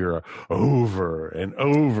Tom's era over and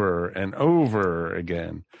over and over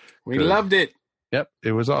again. We loved it. Yep.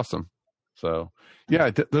 It was awesome. So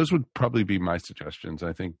yeah, those would probably be my suggestions.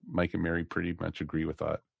 I think Mike and Mary pretty much agree with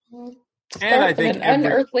that. And I think an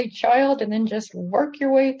unearthly child, and then just work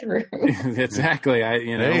your way through. Exactly.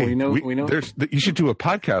 We know. You should do a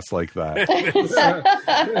podcast like that.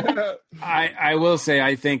 I will say,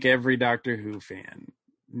 I think every Doctor Who fan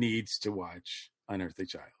needs to watch Unearthly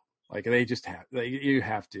Child. Like they just have. You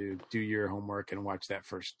have to do your homework and watch that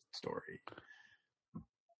first story.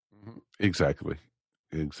 Exactly.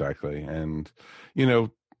 And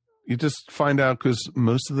you just find out because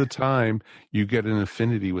most of the time you get an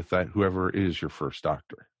affinity with that whoever is your first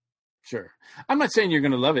Doctor. Sure, I'm not saying you're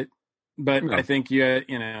going to love it, but no. I think you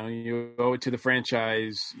owe it to the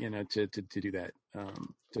franchise, to do that,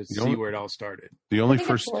 see where it all started. The only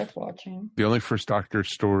first Doctor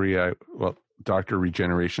story, Doctor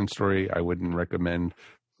Regeneration story I wouldn't recommend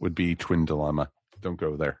would be Twin Dilemma. Don't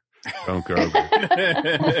go there. Don't go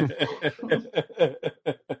there.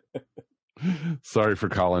 Sorry for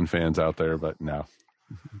Colin fans out there, but no.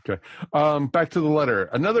 Okay. Back to the letter.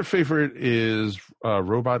 Another favorite is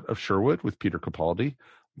Robot of Sherwood with Peter Capaldi,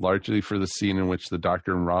 largely for the scene in which the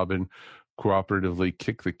Doctor and Robin cooperatively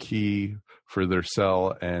kick the key for their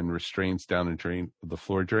cell and restraints down the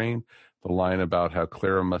floor drain. The line about how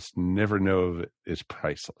Clara must never know of it is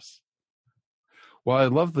priceless. While I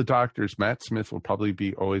love the Doctors, Matt Smith will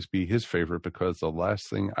probably always be his favorite because the last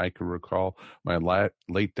thing I can recall my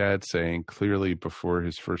late dad saying clearly before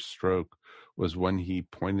his first stroke was when he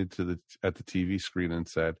pointed at the TV screen and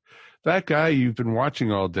said, "That guy you've been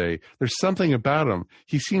watching all day, there's something about him.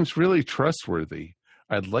 He seems really trustworthy.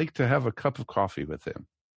 I'd like to have a cup of coffee with him."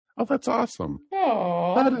 Oh, that's awesome.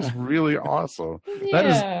 Aww. That is really awesome.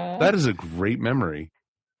 Yeah. That is a great memory.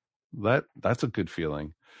 That's a good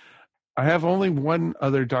feeling. I have only one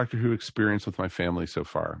other Doctor Who experience with my family so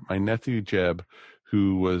far. My nephew Jeb,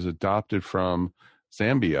 who was adopted from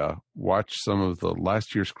Zambia, watched some of the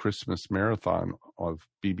last year's Christmas marathon of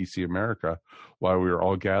BBC America while we were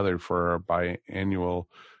all gathered for our biannual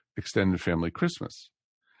extended family Christmas.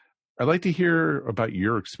 I'd like to hear about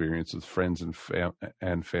your experience with friends and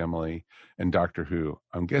family and Doctor Who.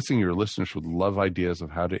 I'm guessing your listeners would love ideas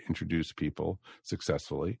of how to introduce people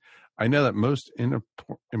successfully. I know that most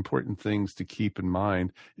important things to keep in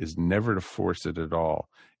mind is never to force it at all.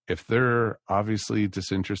 If they're obviously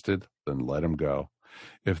disinterested, then let them go.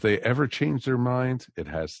 If they ever change their mind, it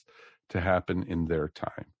has to happen in their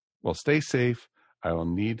time. Well, stay safe. I will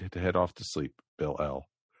need to head off to sleep. Bill L.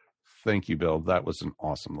 Thank you, Bill. That was an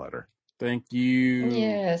awesome letter. Thank you.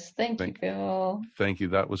 Yes, thank you, Bill. Thank you.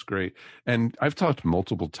 That was great. And I've talked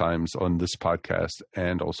multiple times on this podcast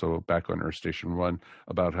and also back on Earth Station 1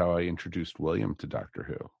 about how I introduced William to Doctor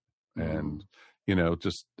Who. And,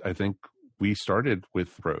 I think we started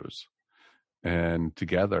with Rose and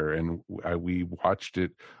together, and we watched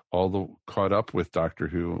it caught up with Doctor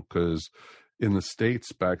Who, because in the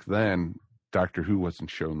States back then, Doctor Who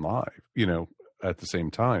wasn't shown live, at the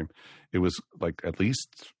same time. It was like at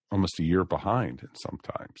least almost a year behind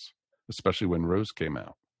sometimes, especially when Rose came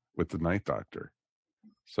out with the Ninth Doctor.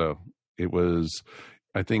 So it was,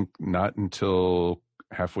 I think, not until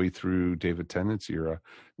halfway through David Tennant's era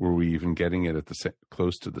were we even getting it at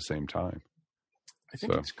close to the same time. I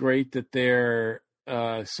think it's great that they're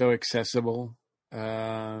so accessible,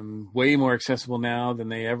 way more accessible now than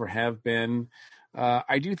they ever have been.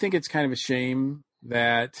 I do think it's kind of a shame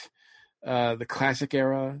that the classic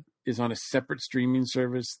era is on a separate streaming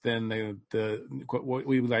service than the what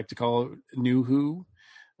we would like to call New Who,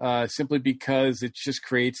 simply because it just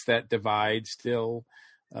creates that divide still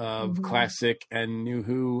of classic and New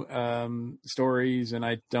Who stories. And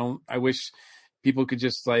I wish people could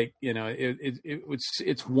just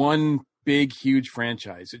it's one big, huge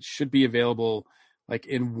franchise. It should be available like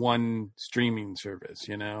in one streaming service,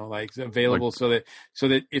 available so that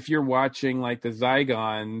if you're watching like the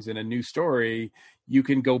Zygons in a new story, you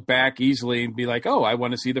can go back easily and be like, oh, I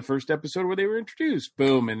want to see the first episode where they were introduced.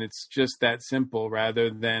 Boom. And it's just that simple rather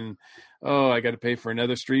than, oh, I got to pay for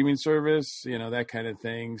another streaming service, that kind of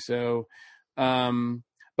thing. So,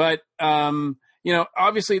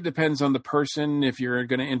 obviously it depends on the person. If you're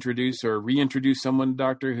going to introduce or reintroduce someone to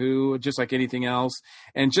Doctor Who, just like anything else.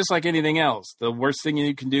 And just like anything else, the worst thing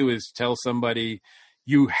you can do is tell somebody,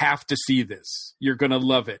 you have to see this. You're going to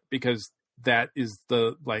love it, because that is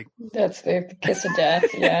that's the kiss of death.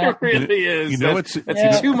 Yeah. It really is.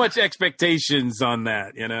 That's too much expectations on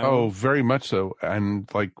that, Oh, very much so. And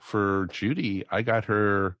like for Judy, I got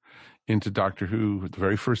her into Doctor Who. The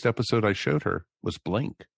very first episode I showed her was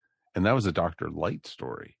Blink. And that was a Dr. Light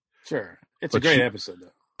story. Sure. It's a great episode,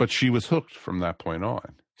 though. But she was hooked from that point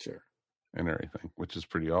on. Sure. And everything, which is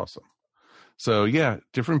pretty awesome. So, yeah,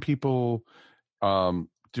 different people,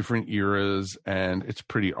 different eras, and it's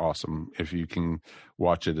pretty awesome if you can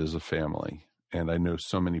watch it as a family. And I know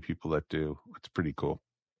so many people that do. It's pretty cool.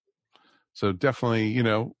 So definitely,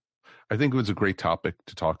 I think it was a great topic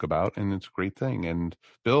to talk about, and it's a great thing. And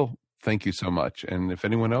Bill, thank you so much. And if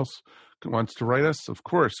anyone else wants to write us, of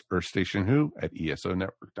course,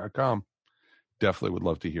 earthstationwho@esonetwork.com. Definitely would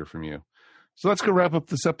love to hear from you. So let's go wrap up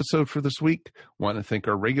this episode for this week. Want to thank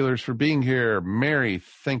our regulars for being here. Mary,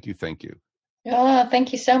 thank you. Oh,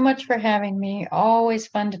 thank you so much for having me. Always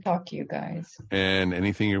fun to talk to you guys. And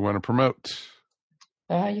anything you want to promote?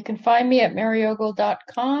 You can find me at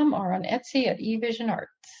maryogle.com or on Etsy at eVision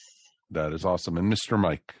Arts. That is awesome. And Mr.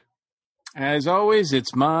 Mike? As always,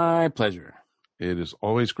 it's my pleasure. It is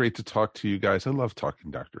always great to talk to you guys. I love talking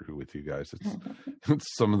Doctor Who with you guys.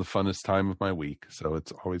 It's some of the funnest time of my week. So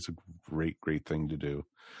it's always a great, great thing to do.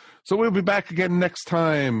 So we'll be back again next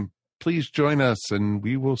time. Please join us and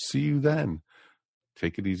we will see you then.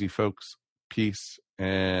 Take it easy, folks. peace,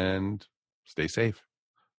 and stay safe.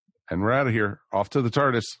 And we're out of here. Off to the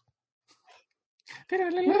TARDIS.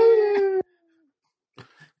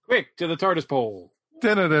 Quick, to the TARDIS pole.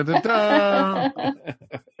 Da-da-da-da-da.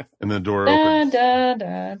 And the door opens. Da,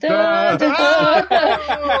 da, da, da, da.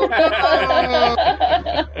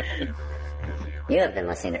 You have been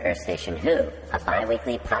listening to Earth Station Who, a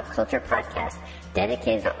bi-weekly pop culture podcast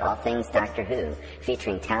dedicated to all things Doctor Who,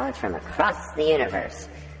 featuring talents from across the universe.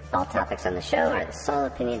 All topics on the show are the sole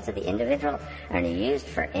opinions of the individual and are used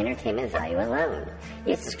for entertainment value alone.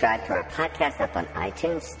 You subscribe to our podcast up on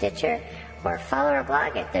iTunes, Stitcher, or follow our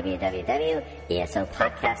blog at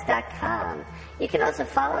www.esopodcast.com. You can also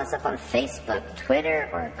follow us up on Facebook, Twitter,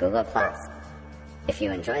 or Google+. If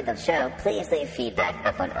you enjoyed the show, please leave feedback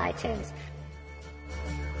up on iTunes.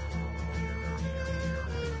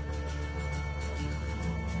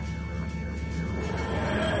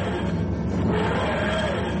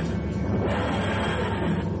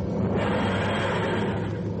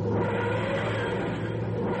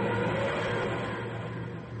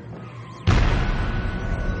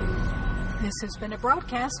 This has been a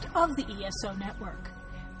broadcast of the ESO Network.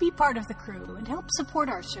 Be part of the crew and help support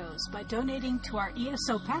our shows by donating to our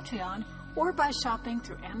ESO Patreon or by shopping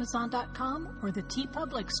through Amazon.com or the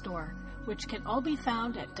TeePublic store, which can all be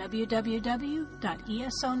found at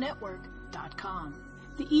www.esonetwork.com.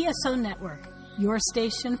 The ESO Network, your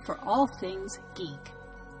station for all things geek.